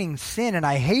remaining sin and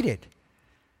I hate it.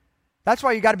 That's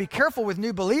why you got to be careful with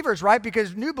new believers, right?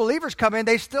 Because new believers come in,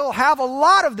 they still have a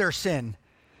lot of their sin.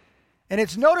 And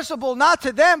it's noticeable not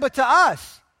to them, but to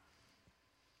us.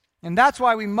 And that's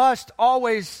why we must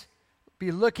always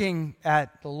be looking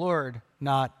at the Lord,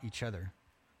 not each other.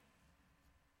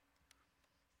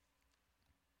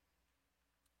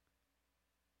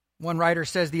 One writer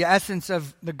says, the essence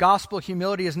of the gospel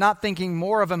humility is not thinking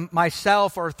more of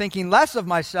myself or thinking less of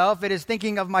myself. It is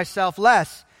thinking of myself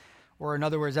less. Or in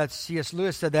other words, that's C.S.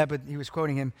 Lewis said that, but he was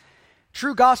quoting him.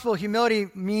 True gospel humility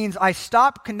means I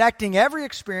stop connecting every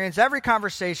experience, every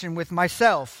conversation with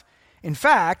myself. In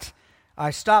fact,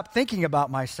 I stop thinking about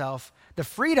myself. The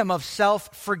freedom of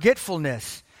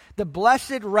self-forgetfulness. The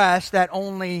blessed rest that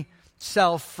only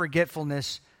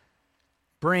self-forgetfulness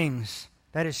brings.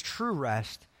 That is true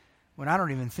rest. When I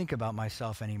don't even think about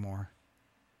myself anymore.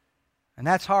 And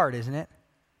that's hard, isn't it?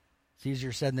 It's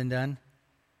easier said than done.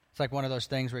 It's like one of those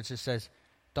things where it just says,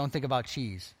 don't think about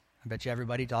cheese. I bet you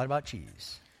everybody thought about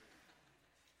cheese.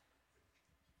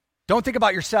 Don't think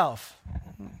about yourself.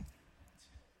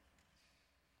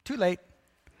 Too late.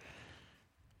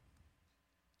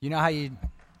 You know how you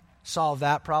solve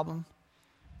that problem?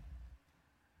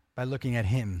 By looking at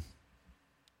him.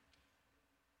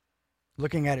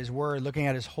 Looking at his word, looking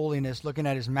at his holiness, looking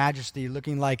at his majesty,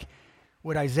 looking like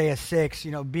what Isaiah 6,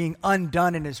 being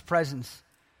undone in his presence.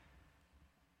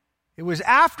 It was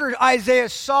after Isaiah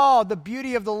saw the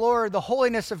beauty of the Lord, the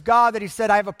holiness of God, that he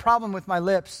said, I have a problem with my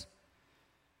lips.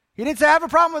 He didn't say, I have a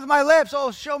problem with my lips.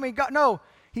 Oh, show me God. No,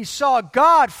 he saw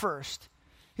God first.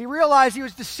 He realized he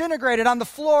was disintegrated on the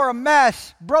floor, a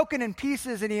mess, broken in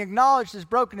pieces, and he acknowledged his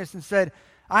brokenness and said,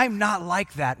 I'm not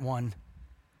like that one.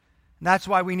 And that's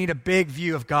why we need a big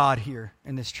view of God here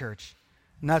in this church.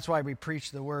 And that's why we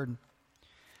preach the word.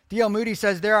 D.L. Moody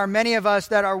says, there are many of us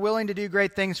that are willing to do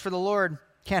great things for the Lord.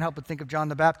 Can't help but think of John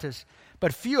the Baptist.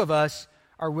 But few of us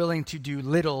are willing to do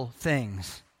little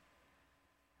things.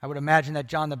 I would imagine that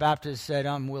John the Baptist said,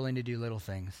 I'm willing to do little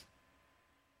things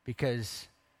because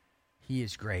he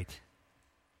is great.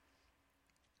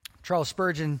 Charles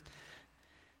Spurgeon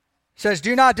says,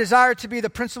 do not desire to be the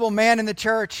principal man in the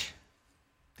church.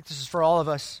 I think this is for all of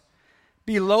us.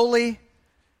 Be lowly,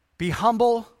 be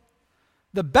humble.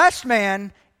 The best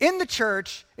man in the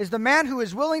church is the man who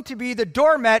is willing to be the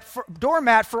doormat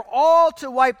for all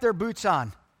to wipe their boots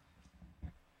on.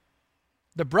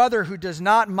 The brother who does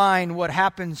not mind what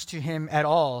happens to him at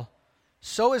all,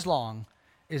 so as long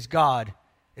as God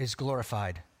is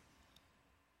glorified.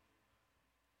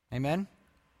 Amen?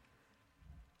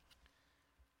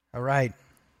 All right.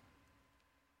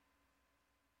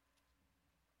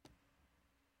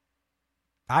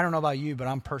 I don't know about you, but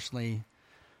I'm personally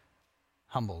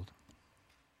humbled.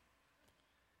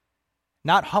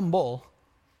 Not humble.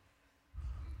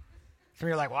 So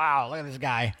you're like, wow, look at this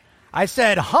guy. I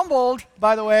said humbled,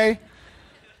 by the way.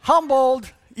 Humbled,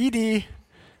 ED,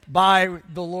 by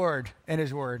the Lord and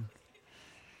His Word.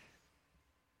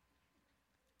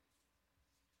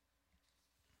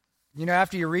 You know,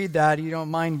 after you read that, you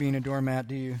don't mind being a doormat,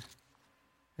 do you?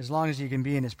 As long as you can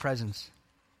be in His presence.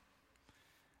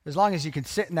 As long as you can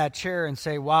sit in that chair and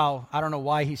say, wow, I don't know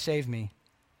why He saved me.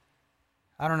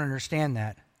 I don't understand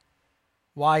that.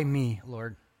 Why me,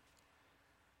 Lord?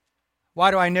 Why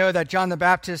do I know that John the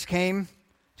Baptist came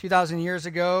 2,000 years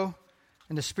ago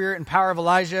in the spirit and power of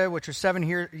Elijah, which was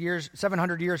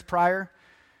 700 years prior?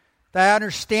 That I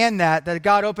understand that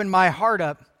God opened my heart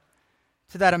up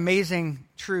to that amazing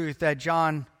truth that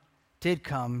John did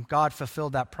come. God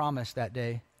fulfilled that promise that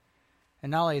day.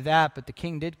 And not only that, but the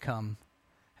King did come.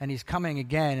 And He's coming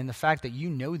again. And the fact that you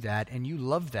know that and you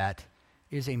love that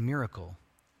is a miracle.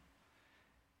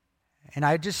 And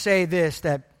I just say this,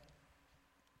 that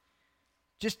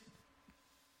just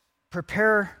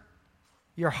prepare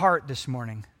your heart this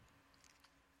morning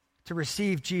to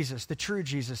receive Jesus, the true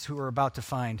Jesus who we're about to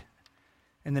find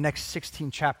in the next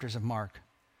 16 chapters of Mark.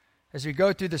 As we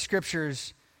go through the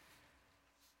scriptures,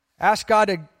 ask God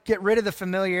to get rid of the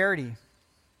familiarity.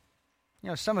 You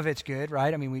know, some of it's good,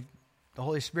 right? I mean, the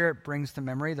Holy Spirit brings to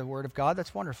memory the Word of God.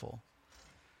 That's wonderful.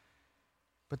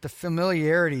 But the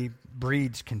familiarity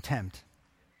breeds contempt.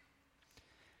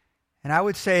 And I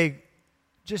would say,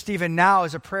 just even now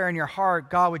as a prayer in your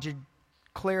heart, God, would you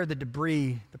clear the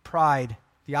debris, the pride,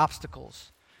 the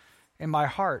obstacles in my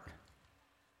heart?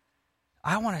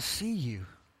 I want to see you.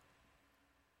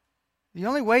 The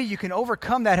only way you can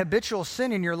overcome that habitual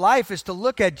sin in your life is to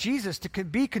look at Jesus, to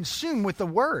be consumed with the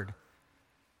Word.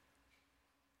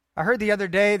 I heard the other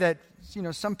day that,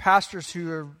 some pastors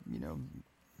who are,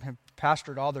 have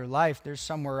pastored all their life, there's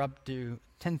somewhere up to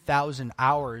 10,000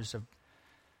 hours of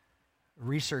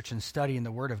research and study in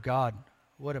the Word of God.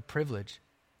 What a privilege.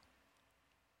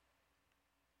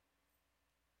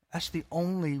 That's the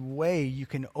only way you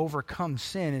can overcome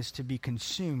sin, is to be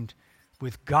consumed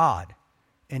with God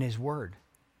and His Word.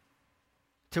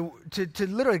 To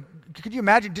literally, could you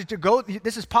imagine, to go,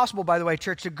 this is possible, by the way,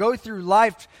 church, to go through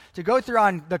life, to go through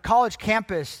on the college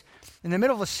campus in the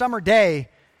middle of a summer day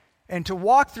and to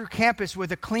walk through campus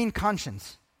with a clean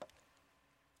conscience.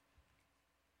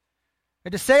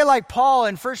 And to say like Paul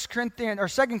in 2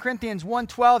 Corinthians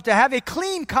 1:12, to have a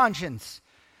clean conscience.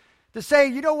 To say,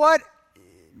 you know what?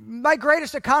 My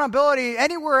greatest accountability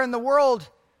anywhere in the world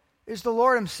is the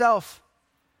Lord Himself.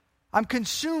 I'm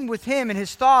consumed with Him and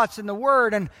His thoughts and the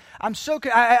Word, and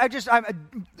scriptures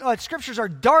are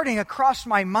darting across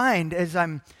my mind as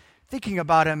I'm thinking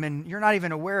about Him, and you're not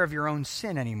even aware of your own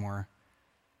sin anymore.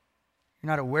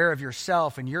 You're not aware of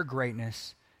yourself and your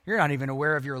greatness. You're not even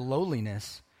aware of your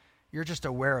lowliness. You're just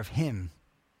aware of Him.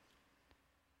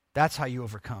 That's how you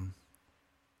overcome.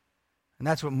 And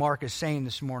that's what Mark is saying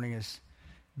this morning, is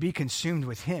be consumed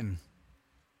with Him.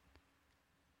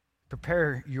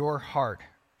 Prepare your heart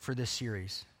for this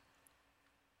series,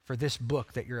 for this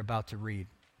book that you're about to read.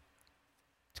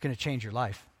 It's going to change your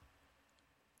life.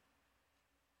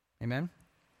 Amen?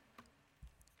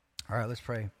 All right, let's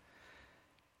pray.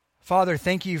 Father,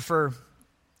 thank you for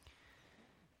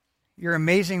your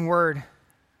amazing word.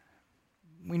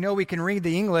 We know we can read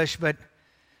the English, but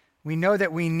we know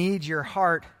that we need your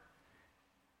heart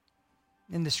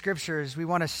in the scriptures. We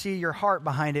want to see your heart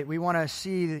behind it. We want to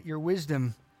see your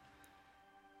wisdom.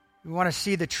 We want to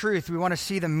see the truth. We want to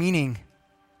see the meaning.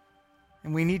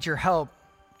 And we need your help,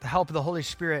 the help of the Holy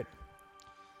Spirit.